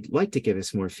if they'd like to give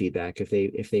us more feedback,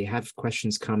 if they have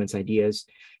questions, comments, ideas,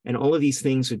 and all of these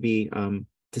things would be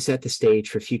to set the stage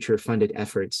for future funded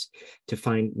efforts to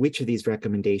find which of these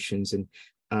recommendations and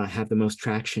have the most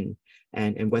traction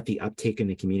and what the uptake in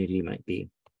the community might be.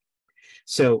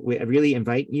 So I really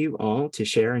invite you all to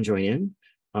share and join in.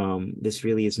 This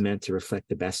really is meant to reflect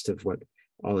the best of what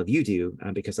all of you do,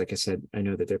 because like I said, I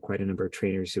know that there are quite a number of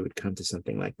trainers who would come to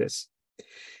something like this.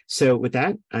 So with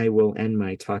that, I will end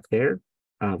my talk there,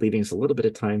 leaving us a little bit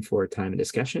of time for time and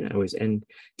discussion. I always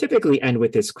typically end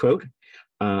with this quote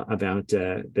about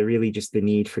really just the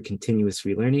need for continuous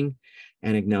relearning,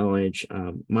 and acknowledge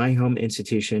my home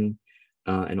institution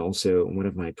and also one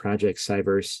of my projects,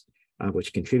 Cyverse,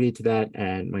 which contributed to that,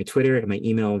 and my Twitter and my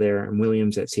email there. I'm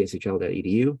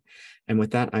williams@cshl.edu. And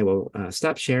with that, I will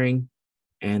stop sharing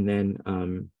and then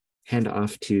hand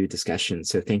off to discussion.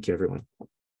 So thank you, everyone.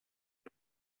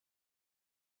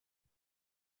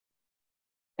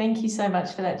 Thank you so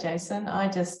much for that, Jason. I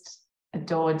just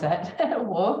adored that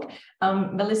walk.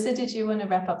 Melissa, did you want to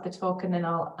wrap up the talk, and then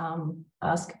I'll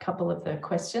ask a couple of the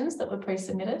questions that were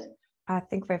pre-submitted? I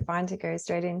think we're fine to go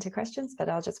straight into questions, but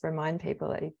I'll just remind people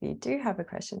that if you do have a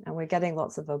question, and we're getting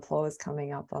lots of applause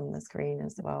coming up on the screen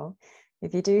as well,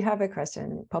 if you do have a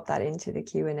question, pop that into the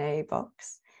Q&A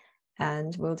box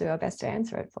and we'll do our best to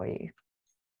answer it for you.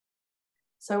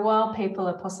 So while people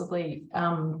are possibly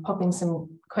popping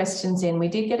some questions in, we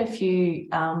did get a few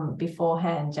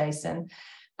beforehand, Jason.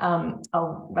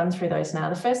 I'll run through those now.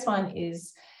 The first one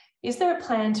is there a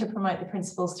plan to promote the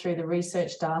principles through the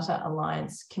Research Data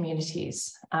Alliance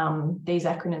communities? These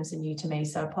acronyms are new to me,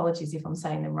 so apologies if I'm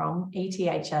saying them wrong.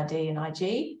 ETHRD and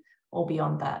IG, or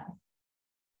beyond that?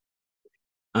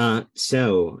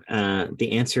 The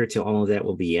answer to all of that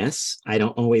will be yes. I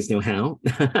don't always know how,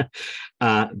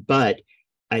 but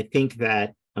I think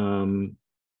that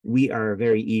we are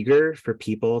very eager for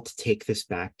people to take this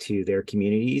back to their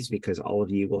communities, because all of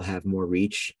you will have more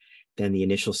reach than the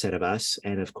initial set of us.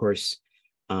 And of course,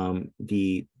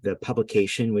 the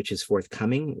publication, which is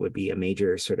forthcoming, would be a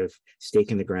major sort of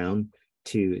stake in the ground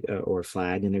to, or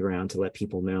flag in the ground to let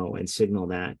people know and signal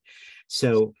that.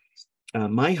 So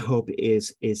my hope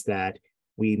is that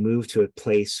we move to a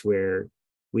place where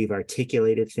we've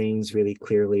articulated things really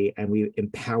clearly, and we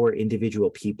empower individual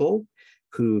people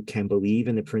who can believe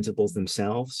in the principles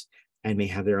themselves and may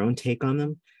have their own take on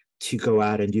them to go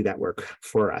out and do that work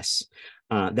for us.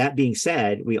 That being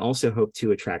said, we also hope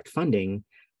to attract funding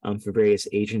for various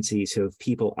agencies. So if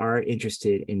people are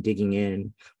interested in digging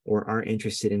in or are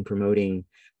interested in promoting,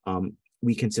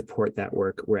 we can support that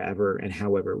work wherever and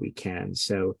however we can.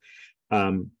 So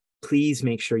please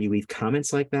make sure you leave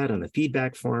comments like that on the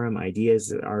feedback forum, ideas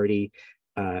that are already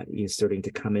starting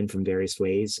to come in from various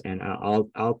ways. And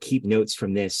I'll keep notes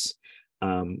from this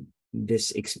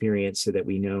experience so that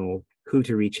we know who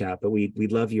to reach out. But we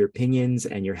love your opinions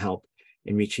and your help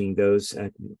in reaching those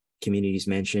communities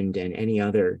mentioned and any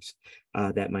others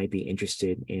that might be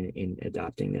interested in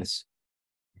adopting this.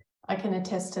 I can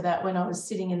attest to that. When I was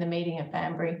sitting in the meeting at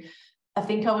Banbury, I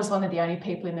think I was one of the only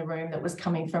people in the room that was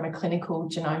coming from a clinical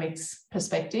genomics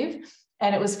perspective.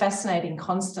 And it was fascinating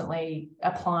constantly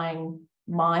applying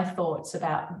my thoughts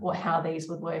about how these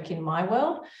would work in my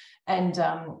world.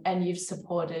 And you've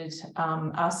supported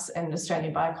us, and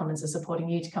Australian Biocommons are supporting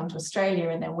you to come to Australia,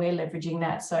 and then we're leveraging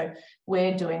that. So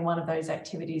we're doing one of those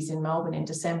activities in Melbourne in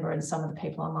December, and some of the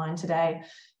people online today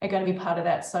are going to be part of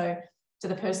that. So to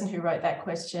the person who wrote that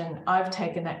question, I've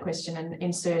taken that question and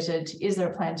inserted, is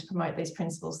there a plan to promote these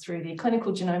principles through the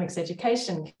clinical genomics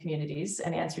education communities?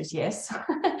 And the answer is yes.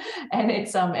 And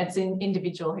it's an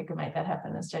individual who can make that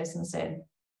happen, as Jason said.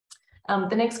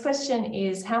 The next question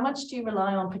is, how much do you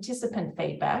rely on participant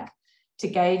feedback to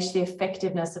gauge the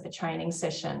effectiveness of a training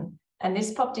session? And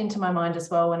this popped into my mind as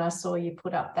well when I saw you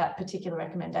put up that particular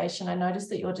recommendation. I noticed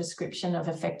that your description of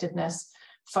effectiveness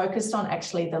focused on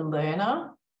actually the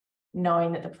learner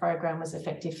knowing that the program was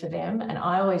effective for them. And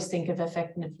I always think of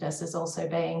effectiveness as also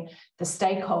being the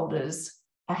stakeholders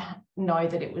know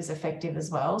that it was effective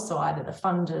as well. So either the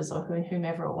funders or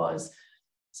whomever it was.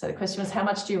 So the question was, how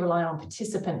much do you rely on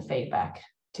participant feedback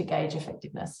to gauge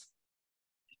effectiveness?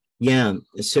 Yeah,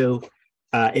 so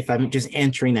if I'm just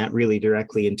answering that really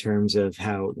directly in terms of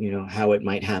how it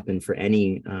might happen for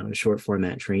any short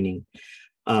format training,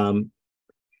 I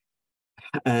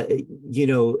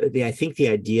think the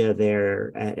idea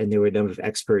there, and there were a number of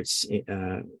experts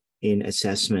in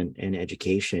assessment and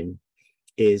education,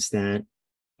 is that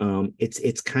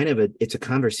it's a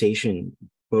conversation.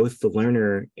 Both the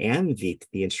learner and the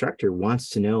instructor wants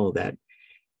to know that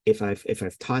if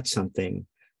I've taught something,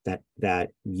 that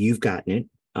you've gotten it,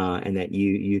 and that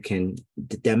you can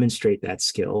demonstrate that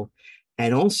skill,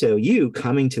 and also you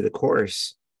coming to the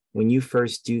course when you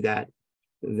first do that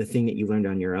the thing that you learned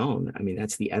on your own. I mean,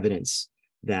 that's the evidence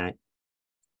that,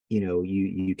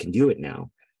 you can do it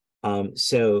now.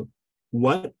 So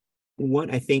what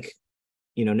I think,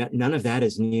 none of that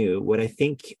is new. What I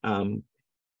think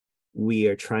we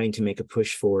are trying to make a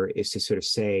push for is to sort of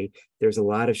say there's a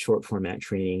lot of short format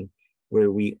training where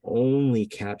we only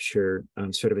capture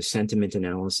sort of a sentiment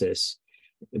analysis.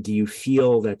 Do you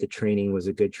feel that the training was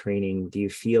a good training? Do you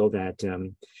feel that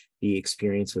the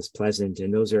experience was pleasant?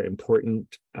 And those are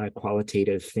important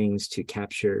qualitative things to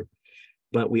capture.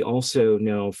 But we also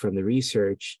know from the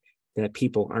research that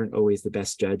people aren't always the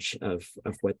best judge of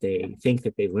what they think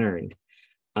that they learned.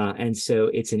 And so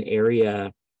it's an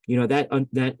area,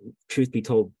 that truth be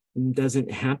told,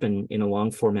 doesn't happen in a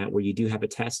long format where you do have a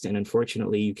test. And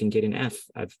unfortunately, you can get an F.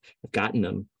 I've gotten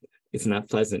them. It's not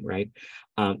pleasant, right?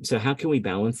 So how can we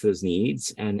balance those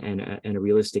needs and a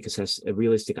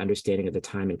realistic understanding of the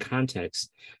time and context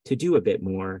to do a bit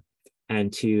more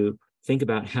and to think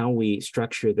about how we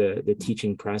structure the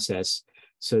teaching process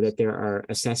so that there are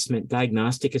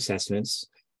diagnostic assessments,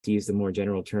 to use the more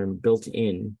general term, built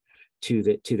in to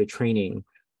the training,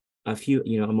 a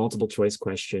multiple choice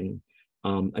question,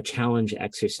 a challenge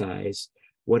exercise.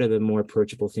 What are the more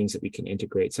approachable things that we can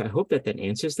integrate? So I hope that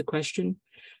answers the question.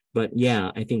 But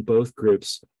yeah, I think both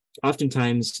groups,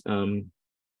 oftentimes,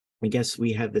 I guess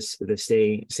we have the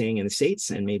saying in the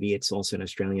States, and maybe it's also in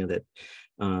Australia, that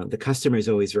the customer is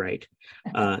always right.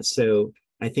 So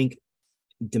I think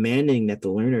demanding that the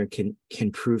learner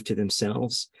can prove to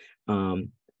themselves,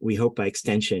 we hope by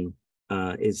extension,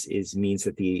 means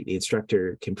that the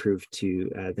instructor can prove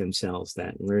to themselves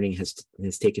that learning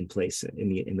has taken place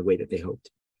in the way that they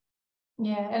hoped.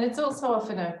 Yeah, and it's also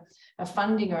often a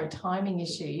funding or a timing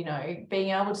issue, being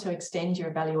able to extend your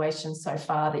evaluation so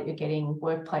far that you're getting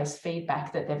workplace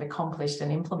feedback that they've accomplished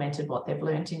and implemented what they've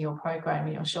learned in your program,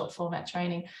 in your short format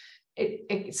training.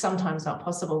 It's sometimes not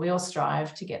possible. We all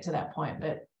strive to get to that point, but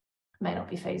it may not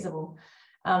be feasible.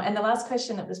 And the last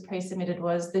question that was pre-submitted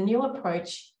was, the new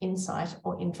approach, insight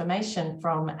or information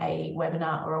from a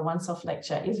webinar or a once-off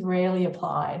lecture is rarely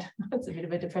applied. That's a bit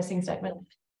of a depressing statement.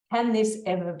 Can this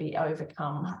ever be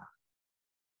overcome?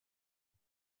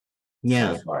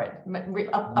 Yeah. Go for it.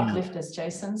 Uplift us,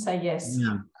 Jason. Say yes.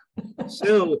 Yeah.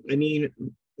 So, I mean,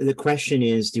 the question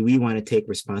is, do we want to take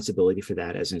responsibility for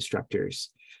that as instructors?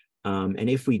 And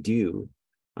if we do,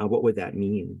 what would that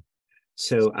mean?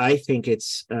 So I think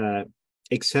it's,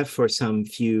 except for some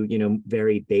few,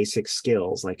 very basic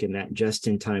skills, like in that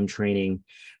just-in-time training,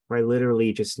 where I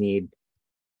literally just need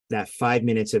that 5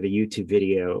 minutes of a YouTube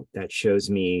video that shows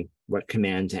me what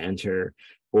command to enter,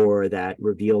 or that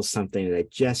reveals something that I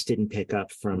just didn't pick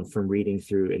up from reading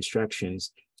through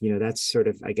instructions. That's sort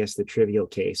of, I guess, the trivial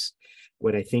case.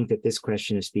 What I think that this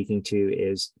question is speaking to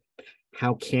is,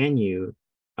 how can you,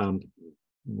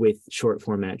 with short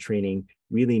format training,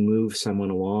 really move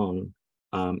someone along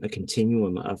a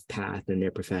continuum of path in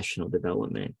their professional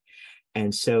development?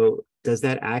 And so does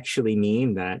that actually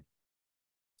mean that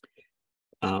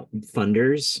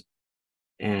funders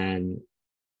and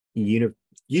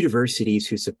universities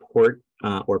who support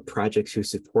or projects who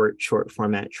support short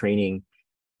format training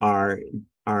are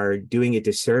doing a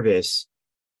disservice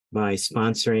by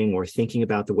sponsoring or thinking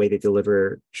about the way they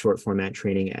deliver short format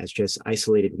training as just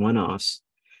isolated one-offs,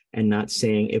 and not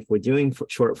saying, if we're doing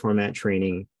short format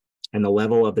training and the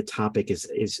level of the topic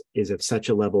is of such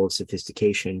a level of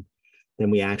sophistication,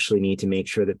 then we actually need to make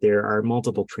sure that there are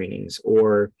multiple trainings,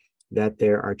 or that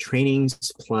there are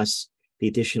trainings plus the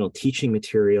additional teaching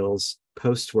materials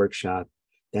post-workshop,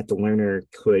 that the learner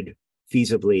could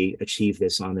feasibly achieve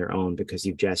this on their own because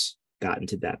you've just gotten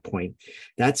to that point.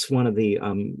 That's one of the,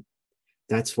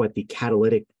 that's what the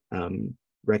catalytic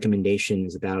recommendation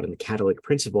is about, and the catalytic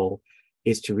principle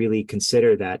is to really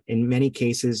consider that in many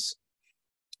cases,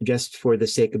 just for the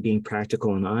sake of being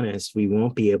practical and honest, we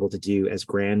won't be able to do as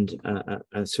grand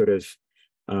a sort of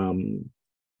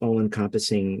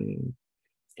all-encompassing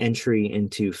entry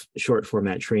into short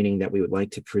format training that we would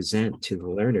like to present to the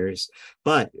learners,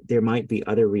 but there might be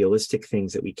other realistic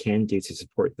things that we can do to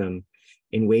support them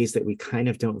in ways that we kind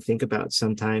of don't think about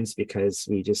sometimes, because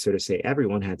we just sort of say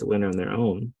everyone had to learn on their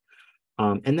own.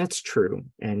 And that's true.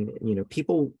 And,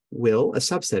 people will, a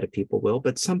subset of people will,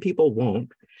 but some people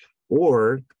won't.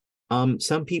 Or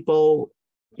some people,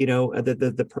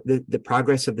 the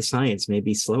progress of the science may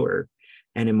be slower.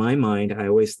 And in my mind, I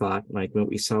always thought, like what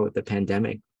we saw with the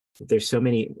pandemic, there's so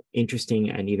many interesting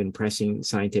and even pressing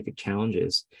scientific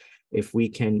challenges. If we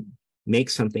can make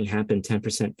something happen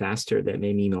 10% faster, that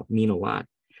may mean a lot.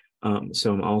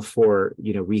 So I'm all for,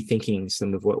 rethinking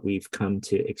some of what we've come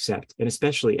to accept, and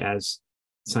especially as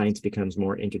science becomes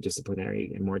more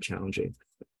interdisciplinary and more challenging.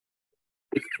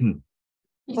 You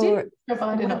did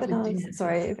provide an webinars, uplifting answer.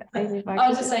 sorry, if I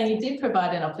was just saying you did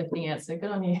provide an uplifting answer.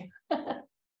 Good on you.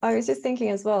 I was just thinking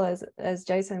as well as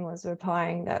Jason was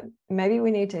replying that maybe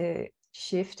we need to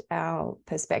shift our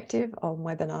perspective on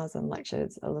webinars and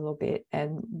lectures a little bit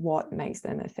and what makes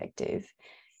them effective.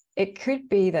 It could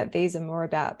be that these are more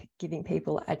about giving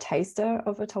people a taster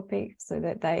of a topic so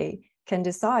that they can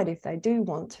decide if they do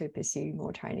want to pursue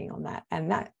more training on that.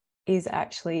 And that is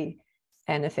actually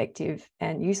an effective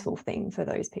and useful thing for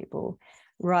those people,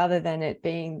 rather than it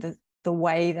being the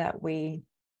way that we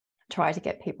try to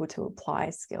get people to apply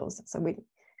skills. So we,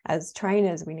 as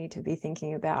trainers, we need to be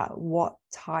thinking about what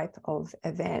type of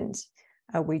event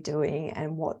are we doing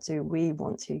and what do we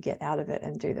want to get out of it,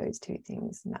 and do those two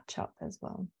things match up as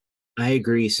well. I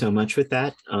agree so much with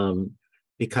that,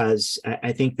 because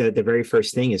I think that the very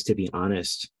first thing is to be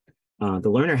honest. The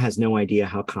learner has no idea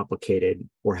how complicated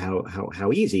or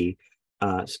how easy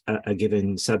a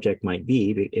given subject might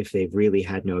be if they've really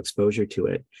had no exposure to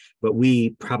it. But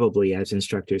we probably, as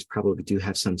instructors, probably do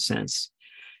have some sense.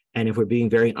 And if we're being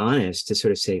very honest to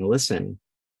sort of saying, listen,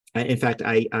 in fact,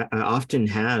 I often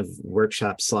have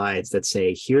workshop slides that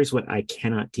say, here's what I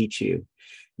cannot teach you.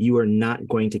 You are not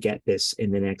going to get this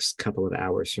in the next couple of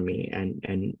hours from me.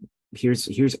 And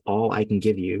here's all I can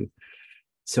give you.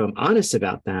 So I'm honest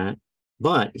about that.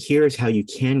 But here's how you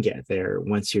can get there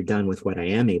once you're done with what I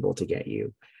am able to get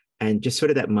you. And just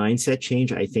sort of that mindset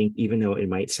change, I think, even though it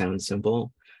might sound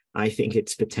simple, I think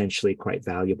it's potentially quite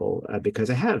valuable,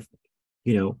 because I have,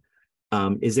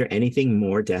 is there anything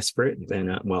more desperate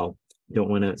than, well, don't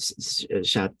want to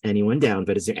shout anyone down,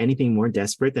 but is there anything more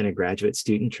desperate than a graduate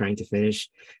student trying to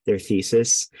finish their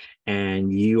thesis,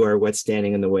 and you are what's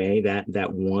standing in the way,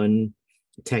 that one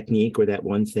technique or that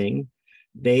one thing?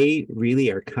 They really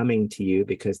are coming to you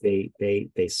because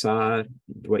they saw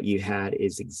what you had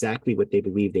is exactly what they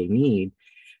believe they need,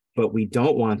 but we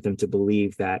don't want them to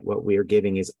believe that what we're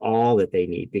giving is all that they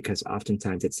need, because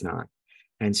oftentimes it's not.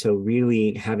 And so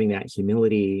really having that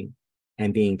humility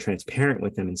and being transparent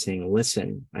with them and saying,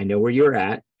 listen, I know where you're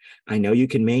at. I know you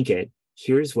can make it.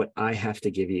 Here's what I have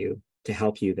to give you to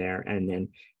help you there. And then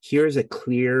here's a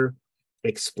clear,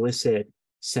 explicit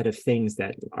set of things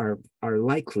that are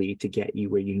likely to get you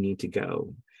where you need to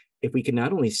go. If we can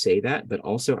not only say that, but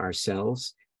also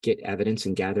ourselves get evidence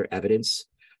and gather evidence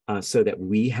so that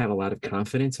we have a lot of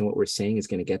confidence in what we're saying is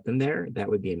going to get them there, that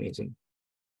would be amazing.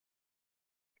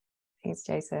 Thanks,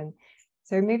 Jason.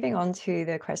 So moving on to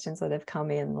the questions that have come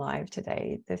in live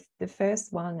today. The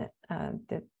first one,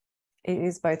 it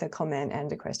is both a comment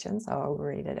and a question, so I'll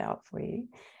read it out for you.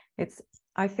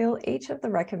 I feel each of the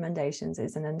recommendations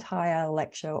is an entire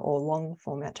lecture or long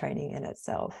format training in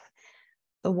itself.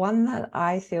 The one that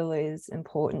I feel is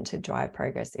important to drive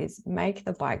progress is make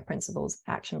the bike principles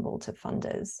actionable to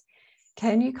funders.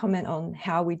 Can you comment on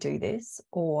how we do this,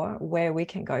 or where we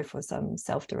can go for some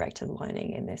self-directed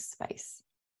learning in this space?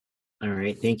 All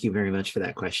right, thank you very much for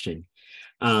that question.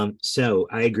 So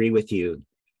I agree with you.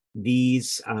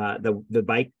 These, the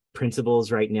bike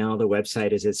principles right now, the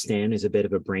website as it stands is a bit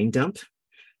of a brain dump.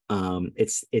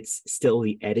 It's still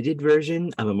the edited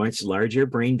version of a much larger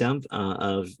brain dump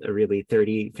of really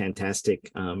 30 fantastic,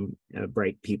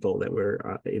 bright people that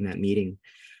were in that meeting.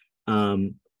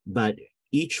 But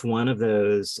each one of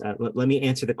those, let me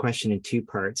answer the question in two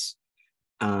parts.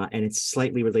 And it's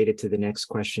slightly related to the next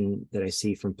question that I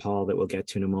see from Paul that we'll get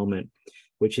to in a moment,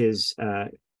 which is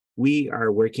we are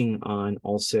working on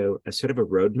also a sort of a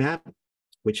roadmap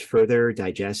which further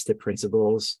digests the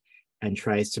principles and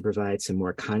tries to provide some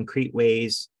more concrete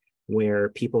ways where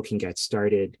people can get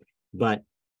started. But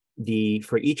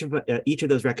for each of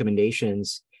those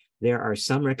recommendations, there are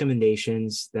some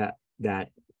recommendations that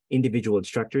individual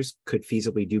instructors could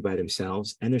feasibly do by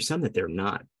themselves, and there's some that they're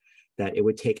not, that it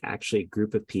would take actually a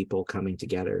group of people coming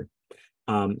together.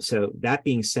 So that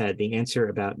being said, the answer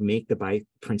about make the bike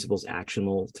principles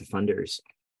actionable to funders,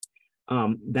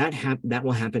 that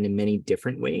will happen in many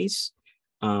different ways.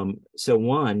 So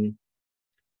one,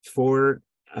 for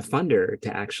a funder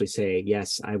to actually say,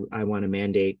 yes, I want to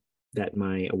mandate that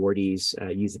my awardees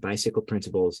use the bicycle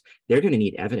principles, they're going to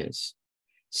need evidence.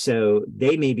 So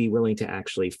they may be willing to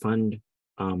actually fund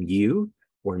you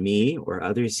or me or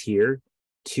others here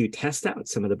to test out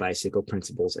some of the bicycle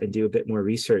principles and do a bit more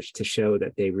research to show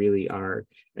that they really are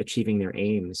achieving their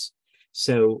aims.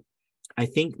 So I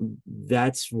think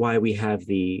that's why we have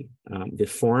the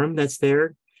forum that's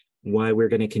there, why we're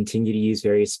going to continue to use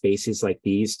various spaces like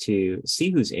these to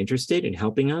see who's interested in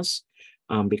helping us,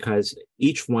 because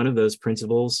each one of those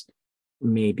principles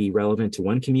may be relevant to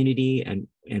one community and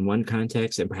in one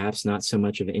context, and perhaps not so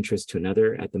much of interest to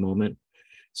another at the moment.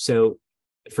 So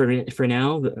for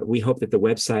now, we hope that the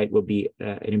website will be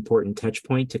an important touch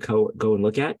point to go and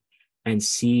look at and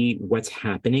see what's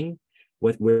happening,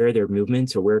 where there are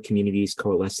movements or where communities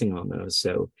coalescing on those.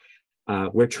 So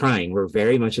we're trying. We're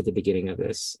very much at the beginning of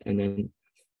this. And then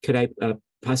could I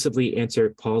possibly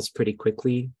answer Paul's pretty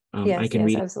quickly? Yes, I can yes,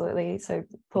 read. absolutely. So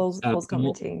Paul's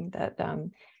commenting that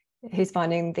he's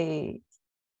finding the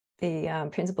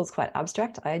principles quite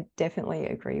abstract. I definitely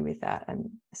agree with that,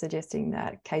 and suggesting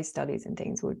that case studies and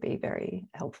things would be very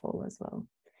helpful as well.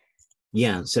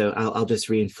 Yeah, so I'll just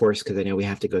reinforce, because I know we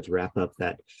have to go to wrap up,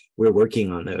 that we're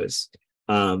working on those.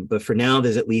 But for now,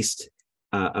 there's at least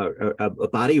a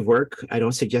body of work. I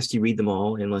don't suggest you read them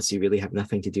all unless you really have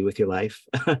nothing to do with your life.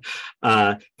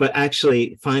 But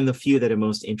actually find the few that are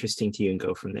most interesting to you and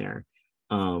go from there.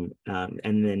 And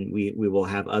then we will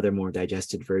have other more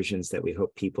digested versions that we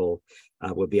hope people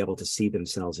will be able to see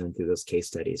themselves in through those case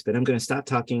studies. But I'm going to stop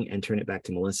talking and turn it back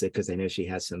to Melissa, because I know she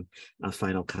has some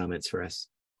final comments for us.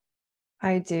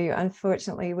 I do.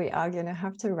 Unfortunately, we are going to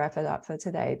have to wrap it up for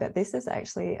today, but this is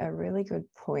actually a really good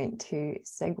point to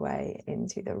segue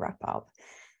into the wrap up.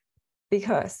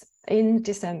 Because in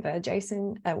December,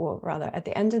 Jason, well, rather at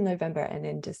the end of November and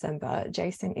in December,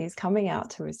 Jason is coming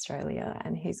out to Australia,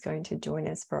 and he's going to join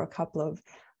us for a couple of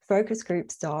focus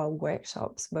group style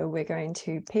workshops where we're going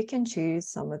to pick and choose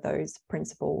some of those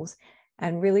principles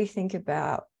and really think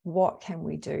about what can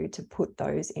we do to put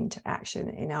those into action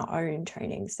in our own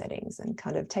training settings and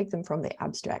kind of take them from the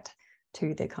abstract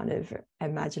to the kind of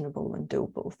imaginable and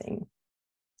doable thing.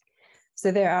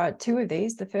 So there are two of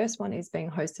these. The first one is being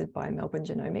hosted by Melbourne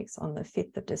Genomics on the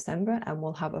 5th of December, and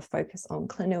we'll have a focus on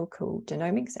clinical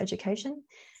genomics education.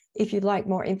 If you'd like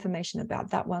more information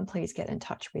about that one, please get in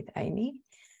touch with Amy.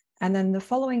 And then the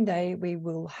following day, we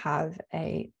will have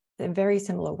a very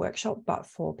similar workshop, but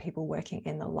for people working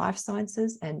in the life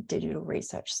sciences and digital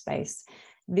research space.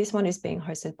 This one is being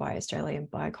hosted by Australian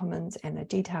Biocommons, and the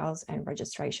details and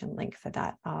registration link for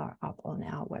that are up on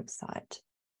our website.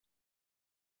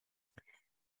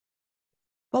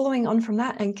 Following on from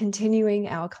that and continuing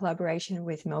our collaboration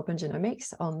with Melbourne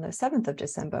Genomics, on the 7th of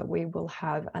December, we will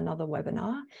have another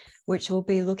webinar, which will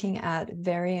be looking at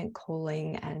variant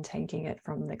calling and taking it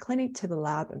from the clinic to the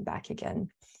lab and back again.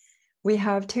 We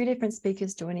have two different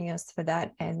speakers joining us for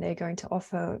that, and they're going to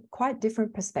offer quite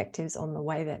different perspectives on the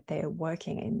way that they're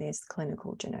working in this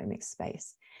clinical genomics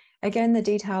space. Again, the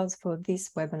details for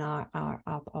this webinar are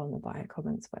up on the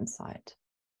Biocommons website.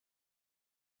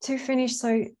 To finish,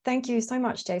 so thank you so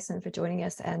much, Jason, for joining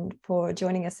us and for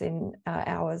joining us in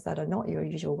hours that are not your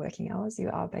usual working hours. You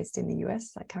are based in the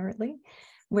US currently.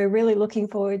 We're really looking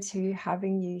forward to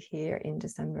having you here in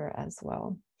December as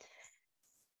well.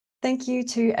 Thank you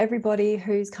to everybody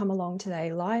who's come along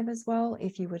today live as well.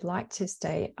 If you would like to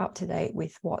stay up to date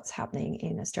with what's happening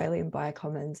in Australian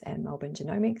Biocommons and Melbourne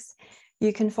Genomics,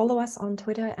 you can follow us on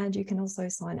Twitter, and you can also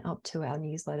sign up to our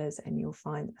newsletters, and you'll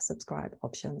find subscribe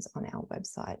options on our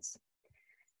websites.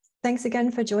 Thanks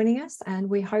again for joining us, and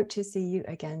we hope to see you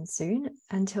again soon.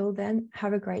 Until then,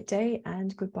 have a great day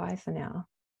and goodbye for now.